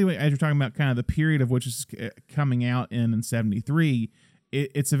 especially as you're talking about kind of the period of which is coming out in 73.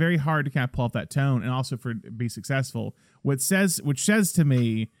 It's a very hard to kind of pull off that tone, and also for it to be successful. Which says to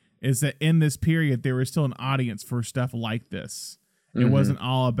me is that in this period there was still an audience for stuff like this. It wasn't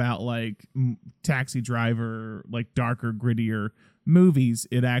all about like Taxi Driver, like darker, grittier movies.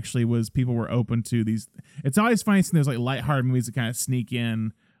 It actually was, people were open to these. It's always funny seeing those like lighthearted movies that kind of sneak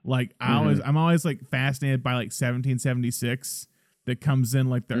in. Like I'm always like fascinated by like 1776 that comes in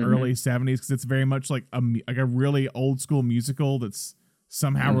like the early 70s, because it's very much like a really old school musical that's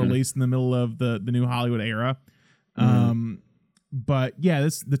somehow released in the middle of the new Hollywood era. But yeah,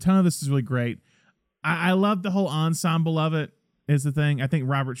 the tone of this is really great. I love the whole ensemble of it. Is the thing. I think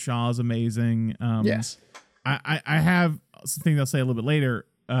Robert Shaw is amazing. Yes. I have something I'll say a little bit later.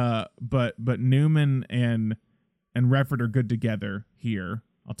 But Newman and Redford are good together here.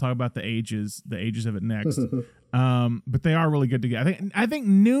 I'll talk about the ages of it next. But they are really good together. I think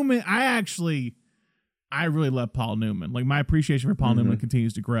Newman. I really love Paul Newman. Like, my appreciation for Paul Newman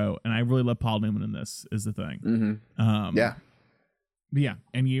continues to grow, and I really love Paul Newman in this. Is the thing. Yeah. Yeah,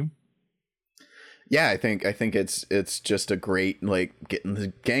 and you. Yeah, I think it's just a great, like, getting the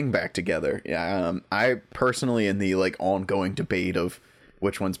gang back together. Yeah, I personally, in the like ongoing debate of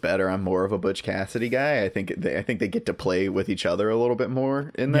which one's better, I'm more of a Butch Cassidy guy. I think they get to play with each other a little bit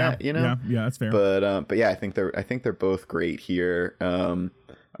more in that, you know. Yeah, that's fair. But yeah, I think they're both great here. I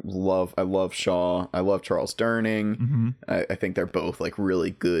love Shaw. I love Charles Durning. I think they're both like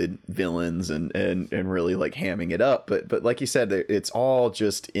really good villains and really like hamming it up. But like you said, it's all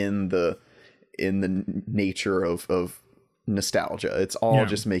just in the nature of nostalgia. It's all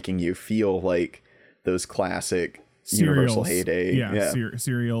just making you feel like those classic Universal heyday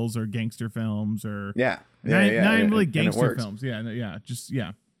serials or gangster films or not really gangster films.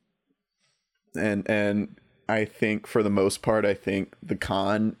 And I think for the most part, I think the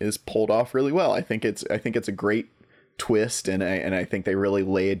con is pulled off really well. I think it's a great twist, and I think they really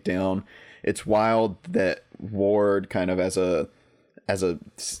lay it down. It's wild that Ward kind of as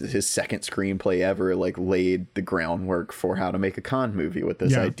his second screenplay ever, like, laid the groundwork for how to make a con movie with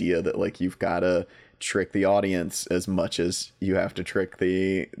this idea that, like, you've got to trick the audience as much as you have to trick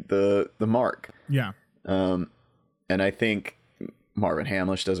the mark. Yeah. And I think Marvin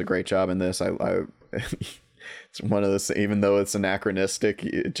Hamlish does a great job in this. It's one of those, even though it's anachronistic,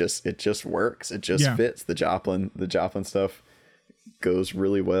 it just works. It just fits. The Joplin stuff goes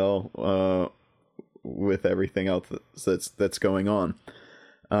really well with everything else that's going on.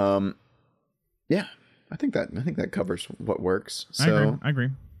 Yeah, I think that covers what works. So I agree.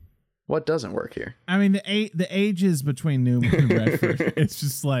 What doesn't work here? I mean, the ages between Newman and Redford. It's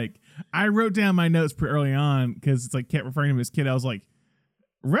just like, I wrote down my notes pretty early on because it's like kept referring to him as kid. I was like,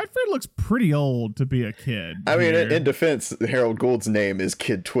 Redford looks pretty old to be a kid. I mean, in defense, Harold Gould's name is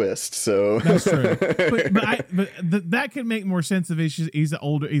Kid Twist, so that's true. But that could make more sense if he's an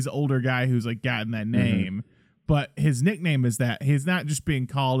older guy who's like gotten that name. but his nickname is that. He's not just being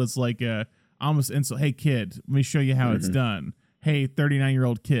called as like a almost insult. Hey kid, let me show you how it's done. Hey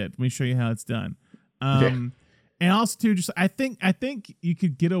 39-year-old kid, let me show you how it's done. And also too, just I think you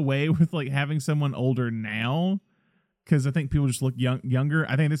could get away with like having someone older now, because I think people just look younger.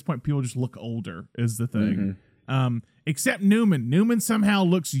 I think at this point people just look older is the thing. Except Newman. Newman somehow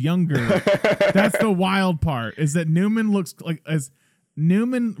looks younger. That's the wild part, is that Newman looks like as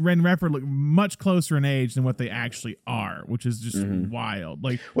Newman and Redford look much closer in age than what they actually are, which is just wild.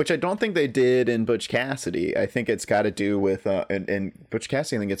 Like, which I don't think they did in Butch Cassidy. I think it's got to do with and Butch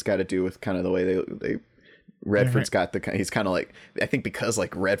Cassidy. I think it's got to do with kind of the way they Redford's got he's kind of like, I think because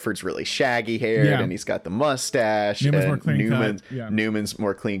like Redford's really shaggy haired and he's got the mustache, Newman's and more clean cut. Newman's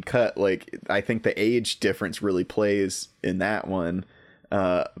more clean cut. Like, I think the age difference really plays in that one,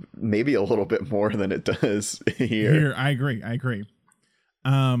 maybe a little bit more than it does here. I agree.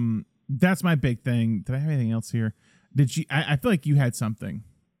 That's my big thing. Did I have anything else here? Did you? I feel like you had something.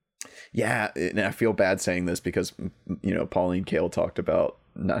 Yeah, and I feel bad saying this because Pauline Kael talked about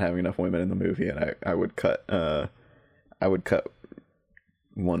not having enough women in the movie, and I would cut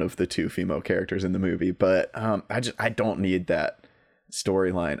one of the two female characters in the movie, but I don't need that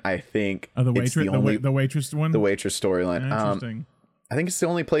storyline. I think the waitress, the waitress one, the waitress storyline. Interesting. I think it's the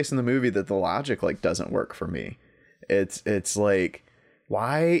only place in the movie that the logic like doesn't work for me. It's like,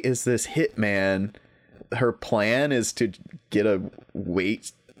 why is this hitman? Her plan is to get a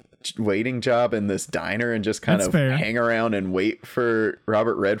waiting job in this diner and just kind of hang around and wait for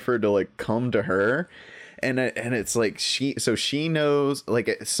Robert Redford to like come to her, and it's like she knows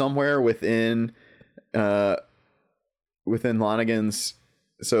like somewhere within Lonigan's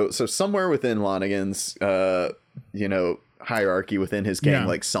somewhere within Lonigan's hierarchy within his gang,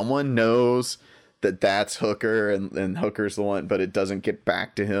 like someone knows that's Hooker, and Hooker's the one, but it doesn't get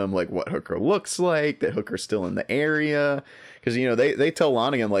back to him like what Hooker looks like, that Hooker's still in the area. Because, they tell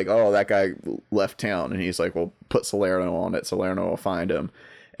Lonigan, like, oh, that guy left town. And he's like, well, put Salerno on it. Salerno will find him.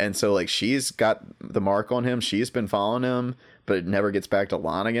 And so, like, she's got the mark on him. She's been following him. But it never gets back to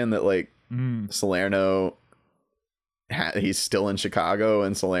Lonigan that, like, Salerno, he's still in Chicago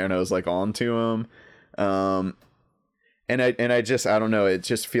and Salerno's, like, on to him. And I don't know. It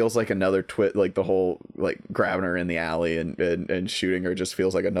just feels like another twist. Like, the whole, like, grabbing her in the alley and shooting her just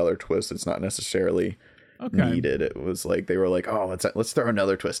feels like another twist. It's not necessarily... needed. It was like they were like, oh, let's throw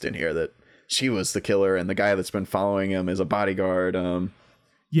another twist in here that she was the killer and the guy that's been following him is a bodyguard. I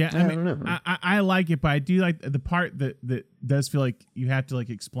mean, I like it, but I do like the part that does feel like you have to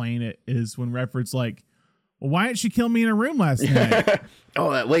like explain it is when Redford's like, well, why didn't she kill me in a room last night? Oh,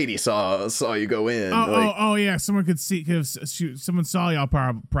 that lady saw you go in. Oh yeah, someone could see, because someone saw y'all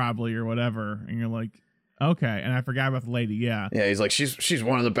probably or whatever, and you're like, okay, and I forgot about the lady. Yeah, he's like, she's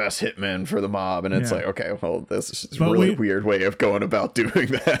one of the best hitmen for the mob, and it's like, okay, well, this is a really weird way of going about doing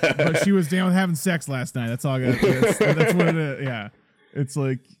that. But she was down with having sex last night. That's all I got. That's what it is. Yeah, it's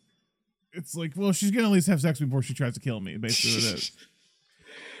like, well, she's gonna at least have sex before she tries to kill me. Basically, it is.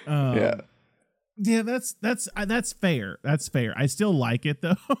 Yeah, that's fair. That's fair. I still like it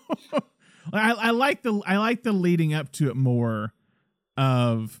though. I like the leading up to it more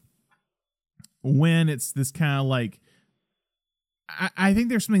of. When it's this kind of like, I think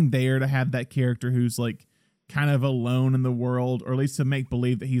there's something there to have that character who's like kind of alone in the world, or at least to make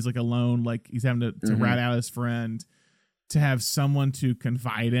believe that he's like alone, like he's having to rat out his friend, to have someone to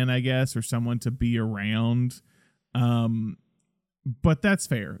confide in, I guess, or someone to be around. But that's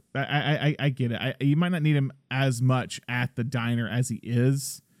fair. I get it. You might not need him as much at the diner as he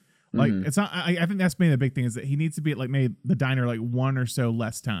is. Like it's not. I think that's maybe the big thing, is that he needs to be at like maybe the diner like one or so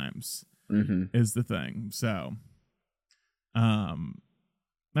less times. Is the thing. So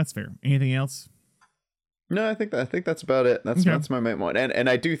that's fair. Anything else? No, I think that's about it. That's my main one. And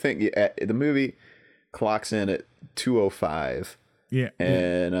I do think the movie clocks in at 2:05. Yeah.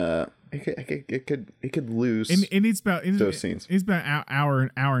 And it could lose. It needs about those scenes. It's about an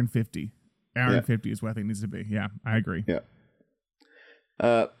hour and 50. Hour and 50 is what I think it needs to be. Yeah, I agree. Yeah.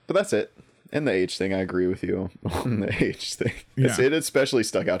 But that's it. And the age thing, I agree with you on the age thing. Yeah. It especially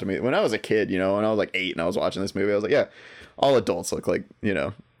stuck out to me. When I was a kid, when I was like 8 and I was watching this movie, I was like, yeah, all adults look like,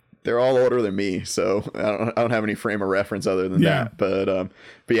 they're all older than me. So I don't have any frame of reference other than that. But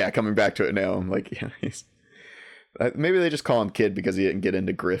yeah, coming back to it now, I'm like, yeah, maybe they just call him kid because he didn't get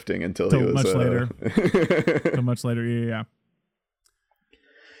into grifting until he was much later. So much later. Yeah.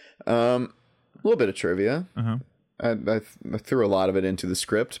 A little bit of trivia. I threw a lot of it into the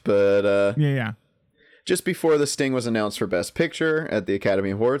script, but just before The Sting was announced for Best Picture at the Academy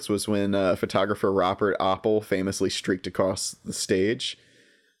Awards was when photographer Robert Oppel famously streaked across the stage.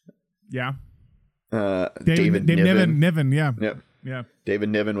 Yeah. David Niven. Yeah. Yep. Yeah. David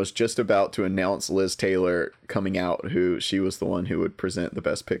Niven was just about to announce Liz Taylor coming out, who she was the one who would present the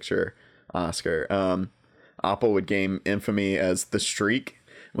Best Picture Oscar. Apple would gain infamy as The Streak.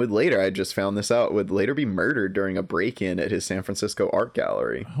 I just found this out, would later be murdered during a break-in at his San Francisco art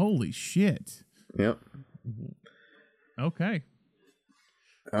gallery. Holy shit. Yep. Okay.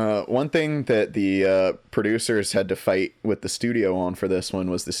 One thing that the producers had to fight with the studio on for this one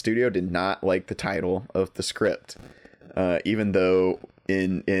was the studio did not like the title of the script. Even though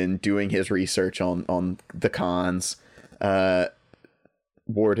in doing his research on the cons,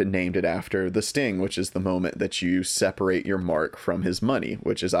 Ward had named it after the sting, which is the moment that you separate your mark from his money,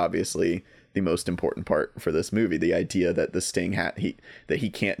 which is obviously the most important part for this movie. The idea that the sting that he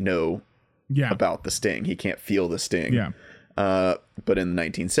can't know about the sting, he can't feel the sting. Yeah. But in the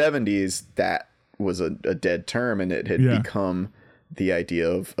 1970s, that was a dead term, and it had become the idea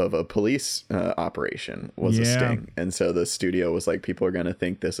of a police operation was a sting. And so the studio was like, people are going to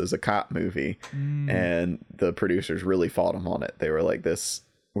think this is a cop movie. And the producers really fought them on it. They were like,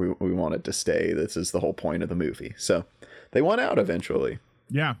 we want it to stay. This is the whole point of the movie. So they won out eventually.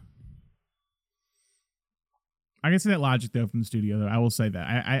 Yeah. I can see that logic though from the studio though. I will say that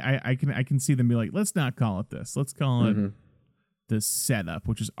I can see them be like, let's not call it this. Let's call it the setup,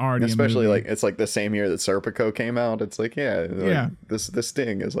 which is already especially like it's like the same year that Serpico came out. It's like this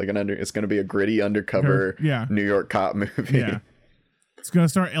Sting is like it's going to be a gritty undercover New York cop movie. Yeah, it's going to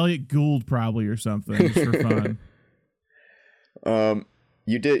star Elliot Gould probably or something just for fun.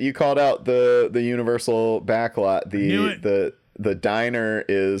 You called out the Universal backlot. The diner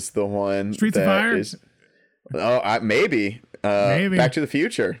is the one. Streets of Fire. Maybe Back to the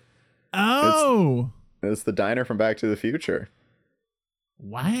Future. Oh, it's the diner from Back to the Future.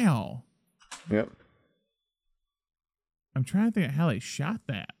 Wow. Yep. I'm trying to think of how they shot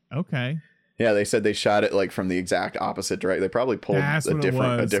that. Okay. Yeah, they said they shot it like from the exact opposite direction. They probably pulled a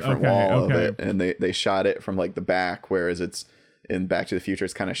different wall of it, and they shot it from like the back, whereas it's in Back to the Future,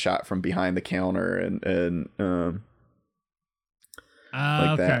 it's kind of shot from behind the counter and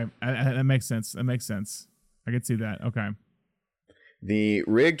like okay. That makes sense. I could see that. Okay. The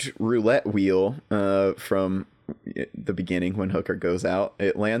rigged roulette wheel from the beginning when Hooker goes out,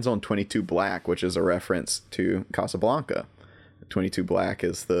 it lands on 22 Black, which is a reference to Casablanca. 22 Black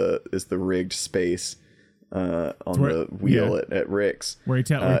is the rigged space on the wheel at Rick's. Where he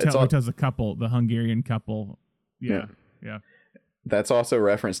tells the Hungarian couple. Yeah. That's also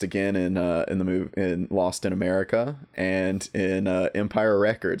referenced again in the movie in Lost in America, and in Empire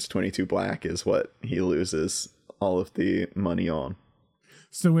Records. 22 Black is what he loses all of the money on.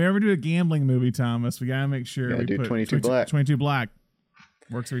 So we ever do a gambling movie, Thomas, we gotta make sure we do put 22 Black. 22 Black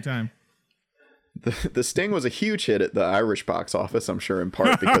works every time. The Sting was a huge hit at the Irish box office, I'm sure in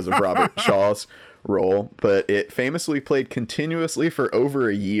part because of Robert Shaw's role, but it famously played continuously for over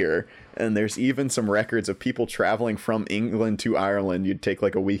a year, and there's even some records of people traveling from England to Ireland. You'd take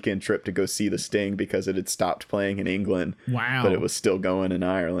like a weekend trip to go see the Sting because it had stopped playing in England. Wow. But it was still going in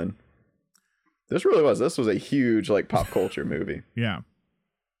Ireland. This was a huge like pop culture movie. Yeah.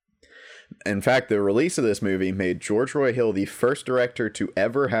 In fact, the release of this movie made George Roy Hill the first director to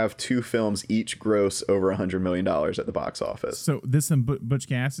ever have two films each gross over $100 million at the box office. So this and Butch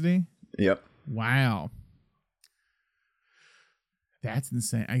Cassidy? Yep. Wow. That's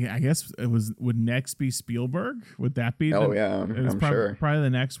insane. I guess would next be Spielberg? Would that be? I'm sure. Probably the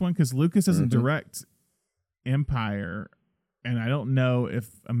next one, because Lucas doesn't direct Empire, and I don't know if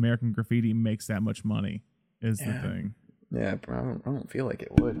American Graffiti makes that much money. Is the thing. Yeah, I don't feel like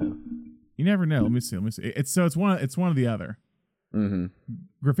it would. Huh? You never know. Let me see. It's one of the other. Mm-hmm.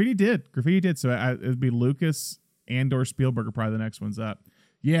 Graffiti did. So it'd be Lucas and/or Spielberg are probably the next ones up.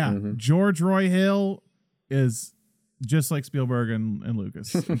 Yeah, George Roy Hill is just like Spielberg and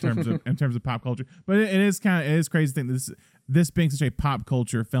Lucas in terms of pop culture. But it is crazy to think this being such a pop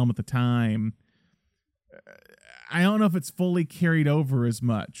culture film at the time. I don't know if it's fully carried over as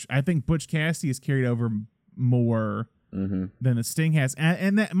much. I think Butch Cassidy is carried over more than the Sting has,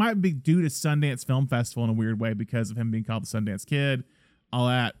 and that might be due to Sundance Film Festival in a weird way because of him being called the Sundance Kid. All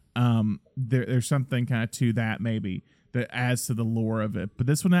that there's something kind of to that maybe that adds to the lore of it. But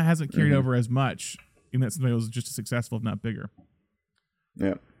this one hasn't carried over as much, and that something was just as successful, if not bigger.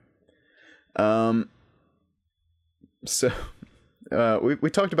 Yeah. So we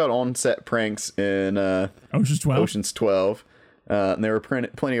talked about on-set pranks in Ocean's 12. And there were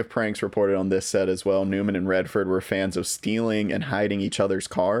plenty of pranks reported on this set as well. Newman and Redford were fans of stealing and hiding each other's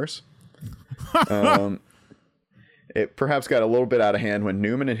cars. It perhaps got a little bit out of hand when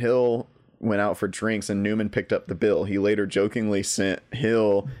Newman and Hill went out for drinks and Newman picked up the bill. He later jokingly sent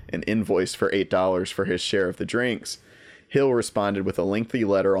Hill an invoice for $8 for his share of the drinks. Hill responded with a lengthy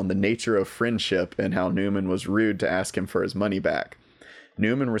letter on the nature of friendship and how Newman was rude to ask him for his money back.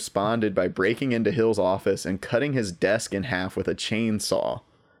 Newman responded by breaking into Hill's office and cutting his desk in half with a chainsaw,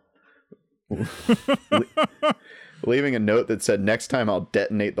 leaving a note that said, "Next time I'll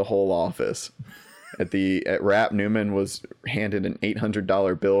detonate the whole office." At Wrap, Newman was handed an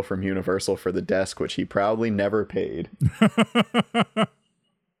 $800 bill from Universal for the desk, which he proudly never paid.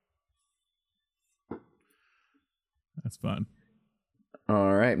 That's fun.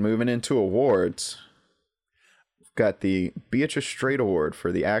 All right, moving into awards. We've got the Beatrice Straight Award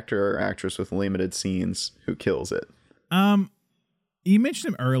for the actor or actress with limited scenes who kills it. You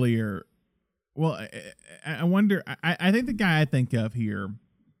mentioned him earlier. Well, I wonder. I think the guy I think of here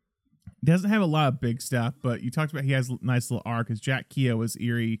doesn't have a lot of big stuff, but you talked about he has a nice little arc. Is Jack Keogh is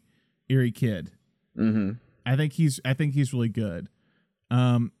Erie Kid. Mm-hmm. I think he's really good.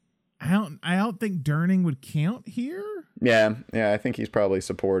 I don't think Durning would count here. Yeah, I think he's probably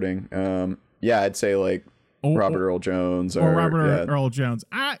supporting. I'd say like Robert Earl Jones or Robert Earl Jones.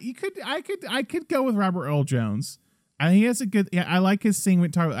 I could go with Robert Earl Jones. He has a good. Yeah, I like his scene.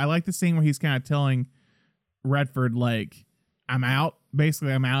 I like the scene where he's kind of telling Redford like, "I'm out.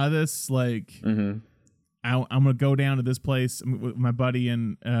 Basically, I'm out of this. Like, mm-hmm. I'm gonna go down to this place with my buddy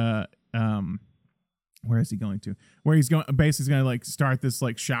and where is he going to? Where he's going? Basically, he's gonna like start this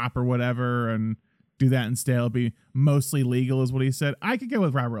like shop or whatever and do that instead. It'll be mostly legal, is what he said. I could go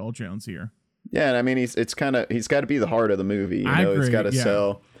with Robert Earl Jones here. Yeah, and I mean he's got to be the heart of the movie. You know, agree, he's got to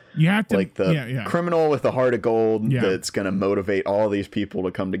sell. You have to like the criminal with the heart of gold that's going to motivate all these people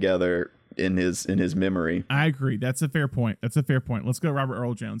to come together in his memory. I agree. That's a fair point. Let's go Robert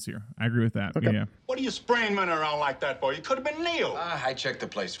Earl Jones here. I agree with that. Okay. Yeah. What are you spraying men around like that for? You could have been Neil. I checked the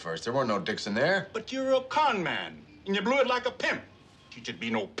place first. There weren't no dicks in there. But you're a con man, and you blew it like a pimp. You should be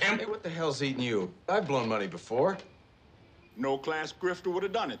no pimp. Hey, what the hell's eating you? I've blown money before. No class grifter would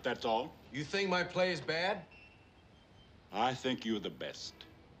have done it, that's all. You think my play is bad? I think you're the best.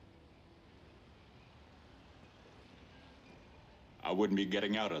 I wouldn't be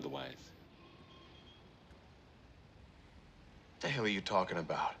getting out otherwise. What the hell are you talking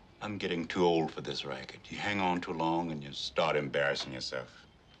about? I'm getting too old for this racket. You hang on too long and you start embarrassing yourself.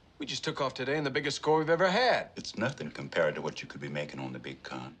 We just took off today in the biggest score we've ever had. It's nothing compared to what you could be making on the big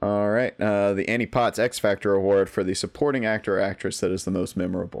con. All right, the Annie Potts X Factor Award for the supporting actor or actress that is the most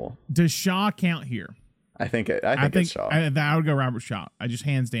memorable. Does Shaw count here? I think it's Shaw. I would go Robert Shaw. I just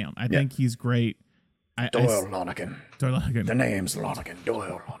hands down. I think he's great. Doyle Lonergan. The name's Lonergan.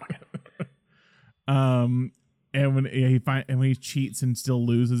 Doyle Lonergan. And when he cheats and still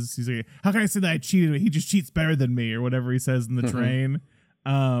loses, he's like, "How can I say that I cheated? He just cheats better than me," or whatever he says in the train.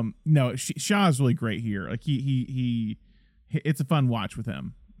 No, Shaw is really great here. Like he it's a fun watch with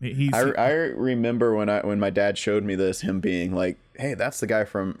him. I remember when my dad showed me this, him being like, "Hey, that's the guy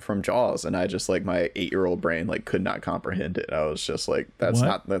from Jaws," and I just like my 8-year-old brain like could not comprehend it. I was just like,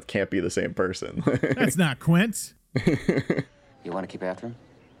 that can't be the same person. That's not Quint. You want to keep after him?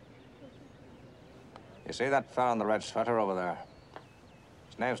 You see that fella in the red sweater over there?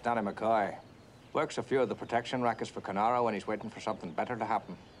 His name's Danny McCoy. Works a few of the protection rackets for Canara when he's waiting for something better to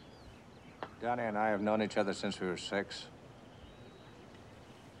happen. Danny and I have known each other since we were 6.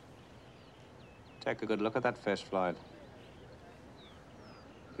 Take a good look at that fist, Floyd.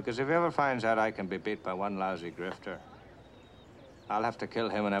 Because if he ever finds out I can be beat by one lousy grifter, I'll have to kill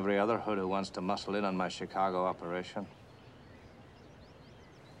him and every other hood who wants to muscle in on my Chicago operation.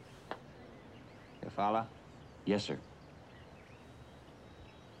 You follow? Yes, sir.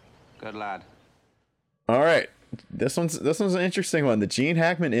 Good lad. All right. This one's an interesting one. The Gene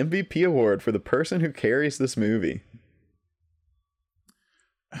Hackman MVP Award for the person who carries this movie.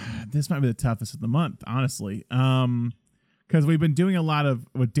 This might be the toughest of the month, honestly. Because we've been doing a lot of,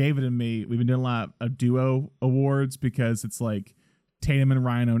 with David and me, we've been doing a lot of duo awards because it's like Tatum and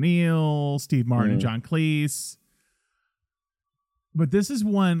Ryan O'Neal, Steve Martin and John Cleese. But this is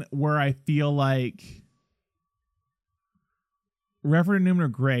one where I feel like Redford and Newman are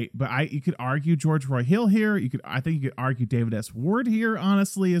great, but you could argue George Roy Hill here. I think you could argue David S. Ward here,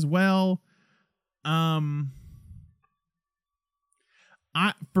 honestly, as well.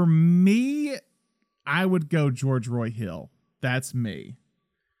 For me, I would go George Roy Hill. That's me.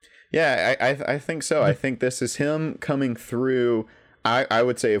 Yeah, I think so. I think this is him coming through. I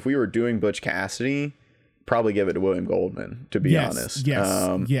would say if we were doing Butch Cassidy, probably give it to William Goldman, to be honest.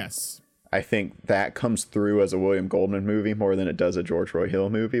 Yes. I think that comes through as a William Goldman movie more than it does a George Roy Hill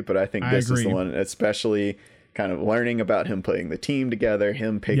movie. But I think this is the one, especially kind of learning about him putting the team together,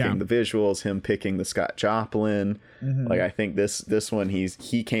 him picking the visuals, him picking the Scott Joplin. Like I think this one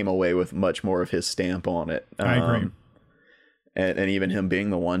he came away with much more of his stamp on it. I agree. And even him being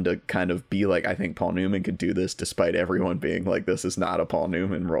the one to kind of be like, I think Paul Newman could do this, despite everyone being like, this is not a Paul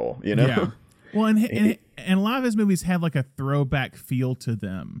Newman role, you know? Yeah. Well, and a lot of his movies have like a throwback feel to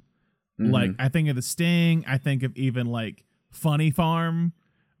them. Like I think of The Sting. I think of even like Funny Farm.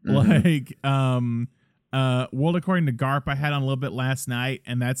 Like World According to Garp I had on a little bit last night,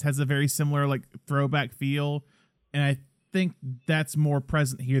 and that has a very similar like throwback feel. And I think that's more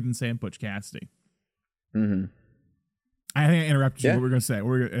present here than say in Butch Cassidy. I think I interrupted you. What were we going to say? I think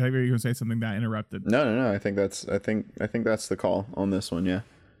you were going to say something that I interrupted. No. I think that's the call on this one. Yeah,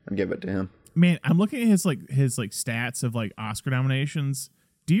 I'd give it to him. Man, I'm looking at his stats of like Oscar nominations.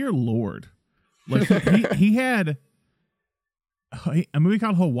 Dear Lord, like he had a movie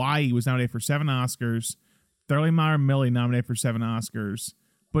called Hawaii was nominated for 7 Oscars. Thoroughly Modern Millie nominated for 7 Oscars.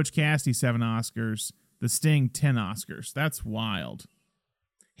 Butch Cassidy 7 Oscars. The Sting 10 Oscars. That's wild.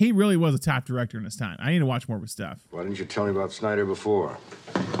 He really was a top director in his time. I need to watch more of his stuff. Why didn't you tell me about Snyder before?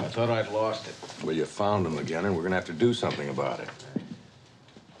 I thought I'd lost it. Well, you found him again, and we're gonna have to do something about it.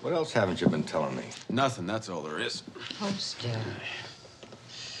 What else haven't you been telling me? Nothing, that's all there is. Poster.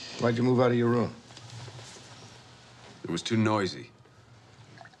 Why'd you move out of your room? It was too noisy.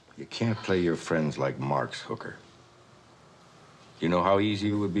 You can't play your friends like Mark's hooker. You know how easy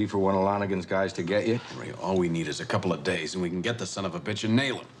it would be for one of Lonigan's guys to get you? Henry, all we need is a couple of days, and we can get the son of a bitch and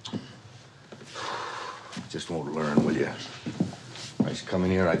nail him. Just won't learn, will you? I used to come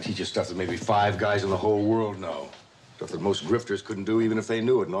in here, I'd teach you stuff that maybe 5 guys in the whole world know. Stuff that most grifters couldn't do even if they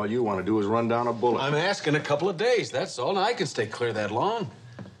knew it, and all you want to do is run down a bullet. I'm asking a couple of days, that's all. Now, I can stay clear that long.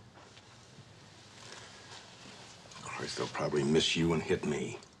 Christ, they'll probably miss you and hit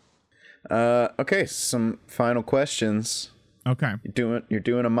me. Okay, some final questions. Okay. You're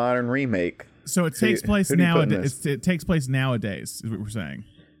doing a modern remake. So it takes place nowadays. It takes place nowadays, is what we're saying.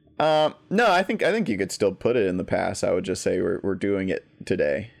 No, I think you could still put it in the past. I would just say we're doing it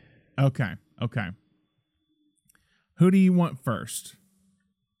today. Okay. Who do you want first?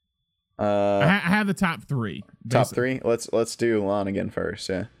 I have the top 3. Top 3? Let's do Lonigan first,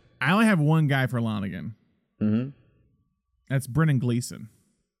 yeah. I only have one guy for Lonigan. That's Brendan Gleeson.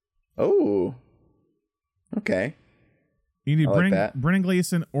 Oh. Okay. You can do Brendan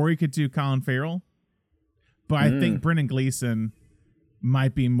Gleeson, or you could do Colin Farrell. But I think Brendan Gleeson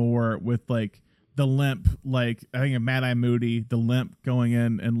might be more with like the limp, like I think of Mad Eye Moody, the limp going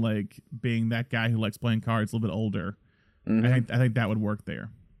in and like being that guy who likes playing cards a little bit older. I think that would work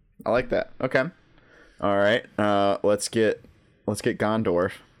there. I like that. Okay. All right. Let's get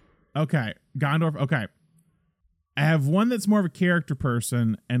Gondorf. Okay. Gondorf. Okay. I have one that's more of a character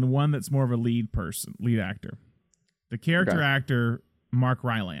person and one that's more of a lead actor. The character actor, Mark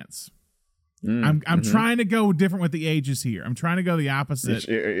Rylance. I'm trying to go different with the ages here. I'm trying to go the opposite.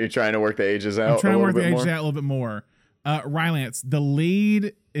 You're trying to work the ages out. I'm trying to work the ages out a little bit more. Rylance. The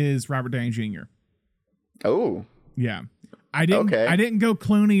lead is Robert Downey Jr. Oh. Yeah. I didn't go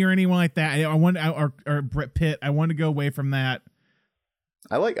Clooney or anyone like that. I wanted or Brett Pitt. I wanted to go away from that.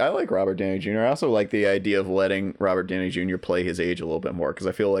 I like Robert Downey Jr. I also like the idea of letting Robert Downey Jr. play his age a little bit more, because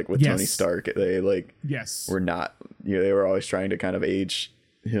I feel like with Tony Stark, they were not, they were always trying to kind of age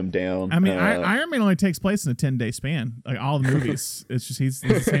him down. I mean, Iron Man only takes place in a 10-day span, like all the movies. It's just he's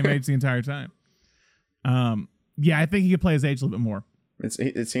the same age the entire time. Yeah, I think he could play his age a little bit more.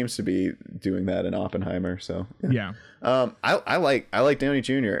 It seems to be doing that in Oppenheimer. So yeah. I like Downey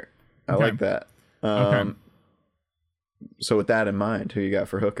Jr. I like that. Okay. So with that in mind, who you got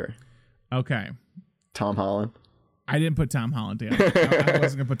for Hooker? Okay. Tom Holland. I didn't put Tom Holland down. I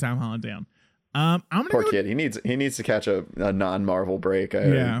wasn't gonna put Tom Holland down. I'm gonna Poor kid. He needs to catch a non-Marvel break.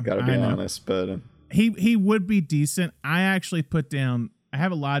 Gotta be honest, but he would be decent. I actually put down. I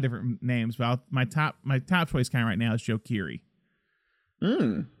have a lot of different names, but my top choice kind of right now is Joe Keery.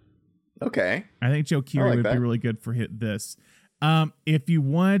 Okay. I think Joe Keery would be really good for this. If you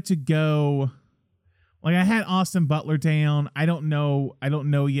wanted to go, like I had Austin Butler down. I don't know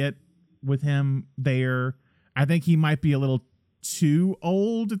yet with him there. I think he might be a little too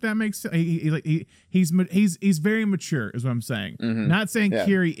old, if that makes sense. He's very mature, is what I'm saying. Not saying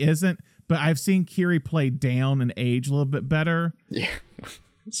Keery isn't, but I've seen Keery play down and age a little bit better. Yeah.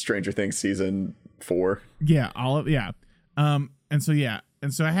 Stranger Things season 4. Yeah, and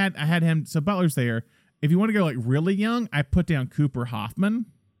so I had him. So Butler's there. If you want to go like really young, I put down Cooper Hoffman.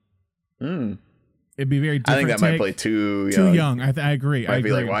 It'd be very different. I think that might play too young. Too young. I agree. Might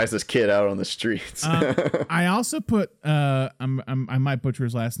be like, why is this kid out on the streets? I also put I might butcher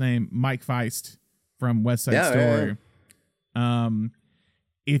his last name, Mike Feist from West Side Yeah, Story.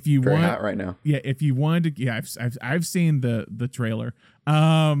 If you Very want, hot right now. yeah, if you wanted to, yeah, I've seen the trailer.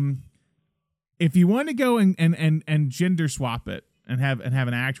 If you want to go and gender swap it and have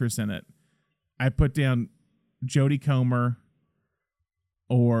an actress in it, I put down Jodie Comer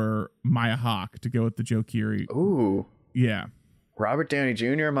or Maya Hawke to go with the Joe Keery. Ooh, Yeah, Robert Downey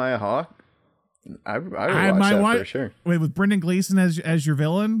Jr., Maya Hawke. I would I watch might that want for sure. wait, with Brendan Gleeson as your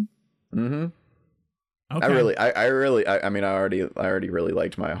villain. Mm-hmm. Okay. I mean, I already really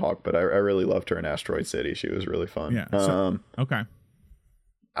liked Maya Hawke, but I really loved her in Asteroid City. She was really fun. Yeah. So, okay.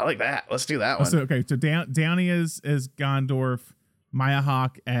 I like that. Let's do that one. So Downey as Gondorf, Maya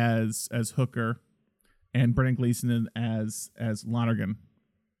Hawke as Hooker, and Brendan Gleeson as Lonergan.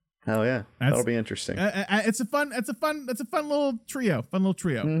 Hell yeah, that'll be interesting. It's a fun little trio.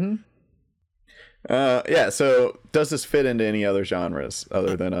 Mm-hmm. Yeah. So does this fit into any other genres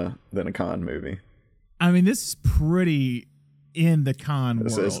other than a con movie? I mean, this is pretty in the con world.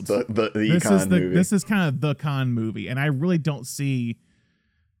 This is the this con is the movie. this is kind of the con movie, and I really don't see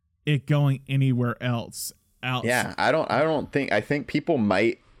it going anywhere else. Yeah, I think people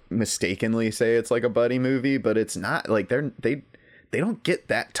might mistakenly say it's like a buddy movie, but it's not. Like they don't get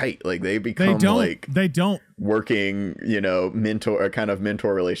that tight. Like they become they don't working, mentor, a kind of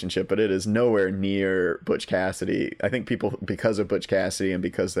mentor relationship, but it is nowhere near Butch Cassidy. I think people, because of Butch Cassidy and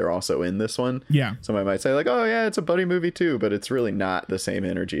because they're also in this one, somebody might say like, oh yeah, it's a buddy movie too, but it's really not the same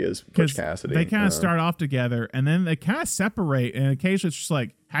energy as Butch Cassidy. They kind of start off together and then they kind of separate, and occasionally it's just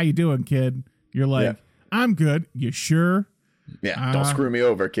like, how you doing, kid? You're like, I'm good. You sure? Yeah, don't screw me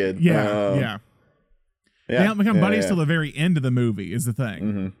over, kid. Yeah. They don't become buddies till the very end of the movie is the thing.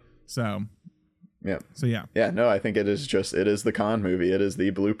 Mm-hmm. So yeah. Yeah, no, I think it is the con movie. It is the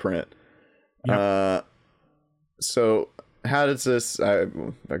blueprint. Yep. So how does this, I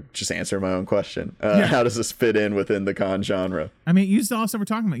just answer my own question. How does this fit in within the con genre? I mean, use also we're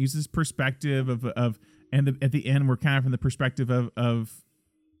talking about, use this perspective at the end, we're kind of from the perspective of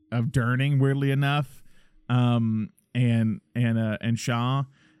Durning, weirdly enough. And Shaw.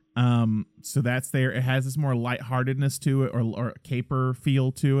 So that's there. It has this more lightheartedness to it, or caper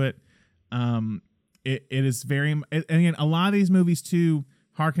feel to it. It is very, and again, a lot of these movies too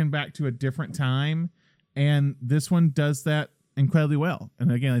harken back to a different time, and this one does that incredibly well.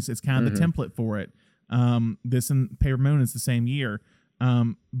 And again, it's kind of the template for it. This and Paper Moon is the same year,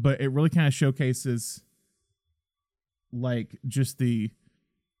 but it really kind of showcases like just the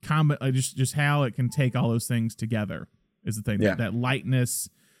combat, just how it can take all those things together is the thing. That lightness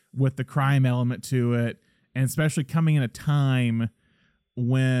with the crime element to it, and especially coming in a time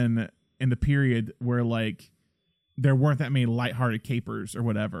when in the period where like there weren't that many lighthearted capers or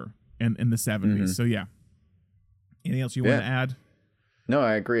whatever in the 70s. So yeah. Anything else you want to add? No,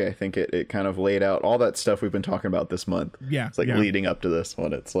 I agree. I think it kind of laid out all that stuff we've been talking about this month. Yeah. It's like leading up to this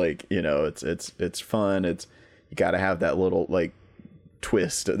one. It's like, it's fun. You got to have that little like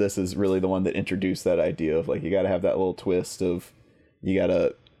twist. This is really the one that introduced that idea of like, you got to have that little twist of you got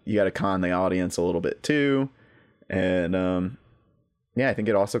to con the audience a little bit too. And I think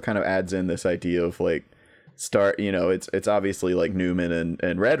it also kind of adds in this idea of like it's obviously like Newman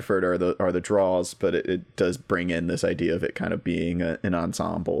and Redford are the draws, but it does bring in this idea of it kind of being an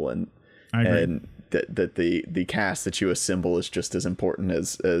ensemble, and that the cast that you assemble is just as important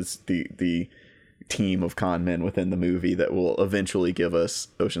as the team of con men within the movie that will eventually give us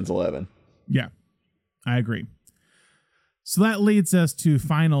Ocean's 11. Yeah, I agree. So that leads us to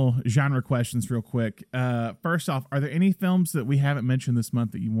final genre questions real quick. First off, are there any films that we haven't mentioned this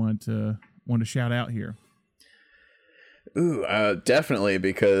month that you want to shout out here? Ooh, definitely,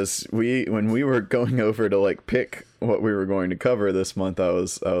 because when we were going over to like pick what we were going to cover this month, I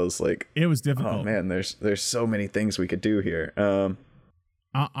was like, it was difficult. Oh man, there's so many things we could do here.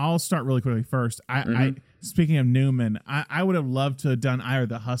 I'll start really quickly first. I speaking of Newman, I would have loved to have done either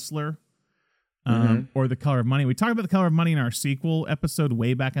The Hustler or The Color of Money. We talked about The Color of Money in our sequel episode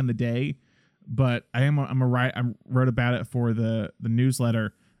way back in the day, but I wrote about it for the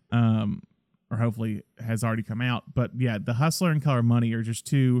newsletter, or hopefully has already come out. But yeah, The Hustler and Color of Money are just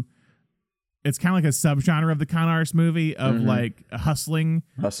two. It's kind of like a subgenre of the con artist movie of like hustler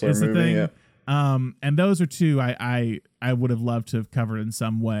is the movie, thing. yeah. And those are two I would have loved to have covered in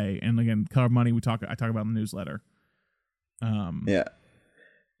some way. And again, Color of Money I talk about in the newsletter. Yeah.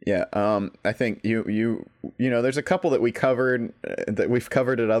 I think you there's a couple that we covered that we've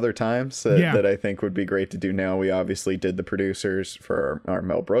covered at other times that I think would be great to do now. We obviously did The Producers for our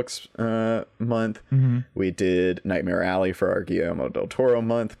Mel Brooks month. We did Nightmare Alley for our Guillermo del Toro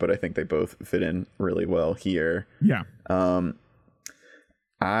month, but I think they both fit in really well here. Yeah.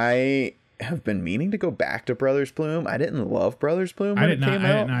 I have been meaning to go back to Brothers Bloom. I didn't love Brothers Bloom when it came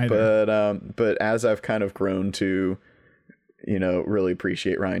out, but as I've kind of grown to, really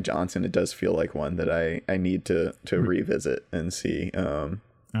appreciate Rian Johnson, it does feel like one that I need to revisit and see.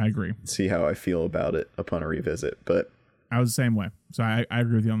 I agree. See how I feel about it upon a revisit. But I was the same way, so I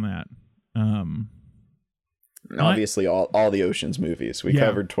agree with you on that. Obviously, all the Ocean's movies. We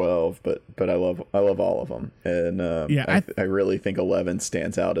covered 12, but I love all of them, and I really think 11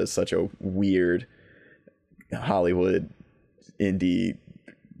 stands out as such a weird Hollywood indie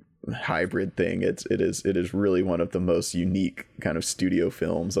hybrid thing. It is really one of the most unique kind of studio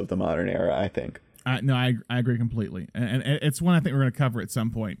films of the modern era, I think. I agree completely, and it's one I think we're going to cover at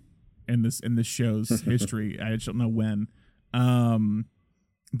some point in this show's history. I just don't know when.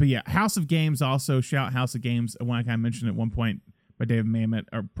 But yeah, House of Games also. Shout House of Games. One I kind of mentioned at one point by David Mamet,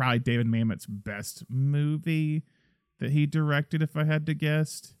 or probably David Mamet's best movie that he directed, if I had to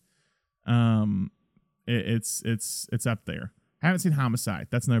guess. It's up there. I haven't seen Homicide.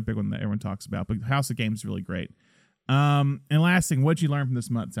 That's another big one that everyone talks about. But House of Games is really great. And last thing, what'd you learn from this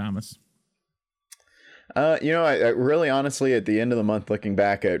month, Thomas? I really honestly at the end of the month, looking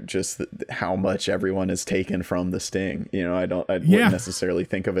back at just how much everyone has taken from The Sting, I wouldn't necessarily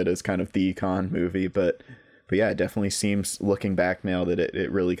think of it as kind of the Khan movie, but yeah, it definitely seems, looking back now, that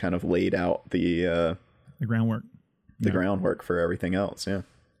it really kind of laid out the groundwork, groundwork for everything else. Yeah.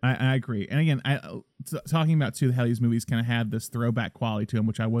 I agree. And again, talking about too, how these movies kind of have this throwback quality to them,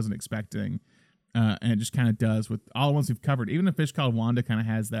 which I wasn't expecting. And it just kind of does with all the ones we've covered. Even A Fish Called Wanda kind of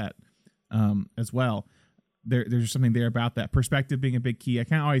has that as well. There's something there about that perspective being a big key. I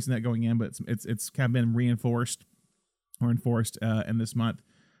kind of always knew that going in, but it's kind of been enforced in this month.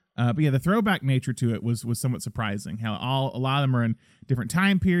 But yeah, the throwback nature to it was somewhat surprising. How a lot of them are in different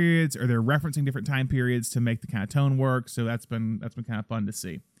time periods, or they're referencing different time periods to make the kind of tone work. So that's been kind of fun to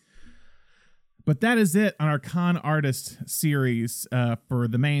see. But that is it on our Con Artist series for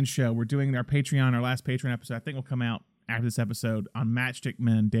the main show. We're doing our last Patreon episode. I think will come out after this episode on Matchstick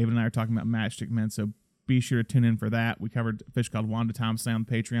Men. David and I are talking about Matchstick Men, so be sure to tune in for that. We covered A Fish Called Wanda Thompson on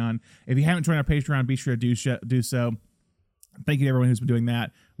Patreon. If you haven't joined our Patreon, be sure to do so. Thank you to everyone who's been doing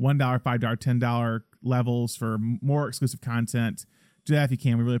that. $1, $5, $10 levels for more exclusive content. Do that if you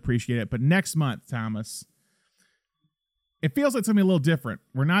can. We really appreciate it. But next month, Thomas, it feels like something a little different.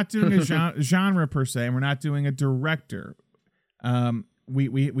 We're not doing a genre per se, and we're not doing a director.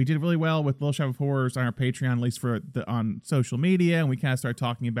 We did really well with Little Shop of Horrors on our Patreon, at least on social media, and we kind of started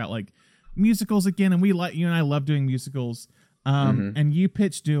talking about like musicals again, and you and I love doing musicals. And you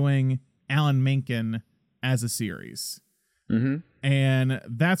pitched doing Alan Menken as a series. And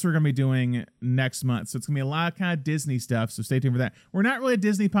that's what we're going to be doing next month. So it's going to be a lot of kind of Disney stuff. So stay tuned for that. We're not really a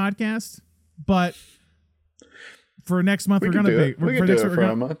Disney podcast, but for next month, we're going to be. We're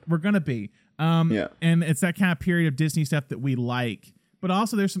going to be. And it's that kind of period of Disney stuff that we like. But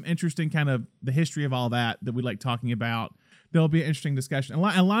also there's some interesting kind of the history of all that we like talking about. There'll be an interesting discussion.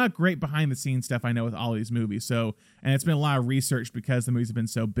 A lot of great behind the scenes stuff I know with all of these movies. So, and it's been a lot of research because the movies have been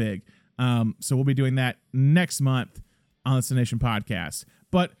so big. So we'll be doing that next month on the Cinenation Podcast.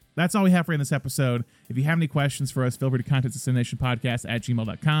 But that's all we have for you in this episode. If you have any questions for us, feel free to contact the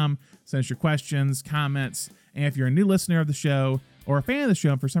CinenationPodcast@gmail.com. Send us your questions, comments. And if you're a new listener of the show or a fan of the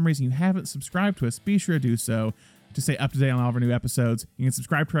show and for some reason you haven't subscribed to us, be sure to do so to stay up to date on all of our new episodes. You can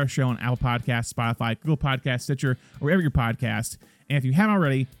subscribe to our show on Apple Podcasts, Spotify, Google Podcasts, Stitcher, or wherever your podcast. And if you haven't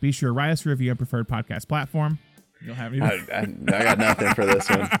already, be sure to write us a review on preferred podcast platform. You don't have anything? I got nothing for this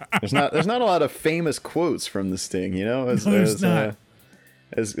one. There's not a lot of famous quotes from The Sting, As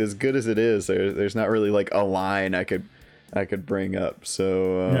good as it is, there's not really like a line I could bring up.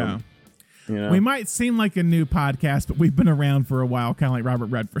 So we might seem like a new podcast, but we've been around for a while, kind of like Robert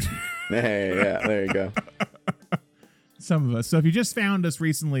Redford. Hey, yeah, there you go. Some of us. So if you just found us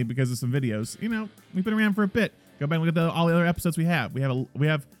recently because of some videos, we've been around for a bit. Go back and look at all the other episodes we have. We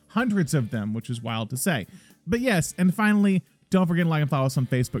have hundreds of them, which is wild to say. But yes, and finally, don't forget to like and follow us on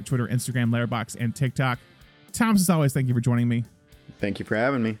Facebook, Twitter, Instagram, Letterboxd, and TikTok. Thomas, as always, thank you for joining me. Thank you for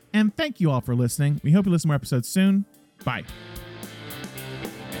having me. And thank you all for listening. We hope you listen to more episodes soon. Bye.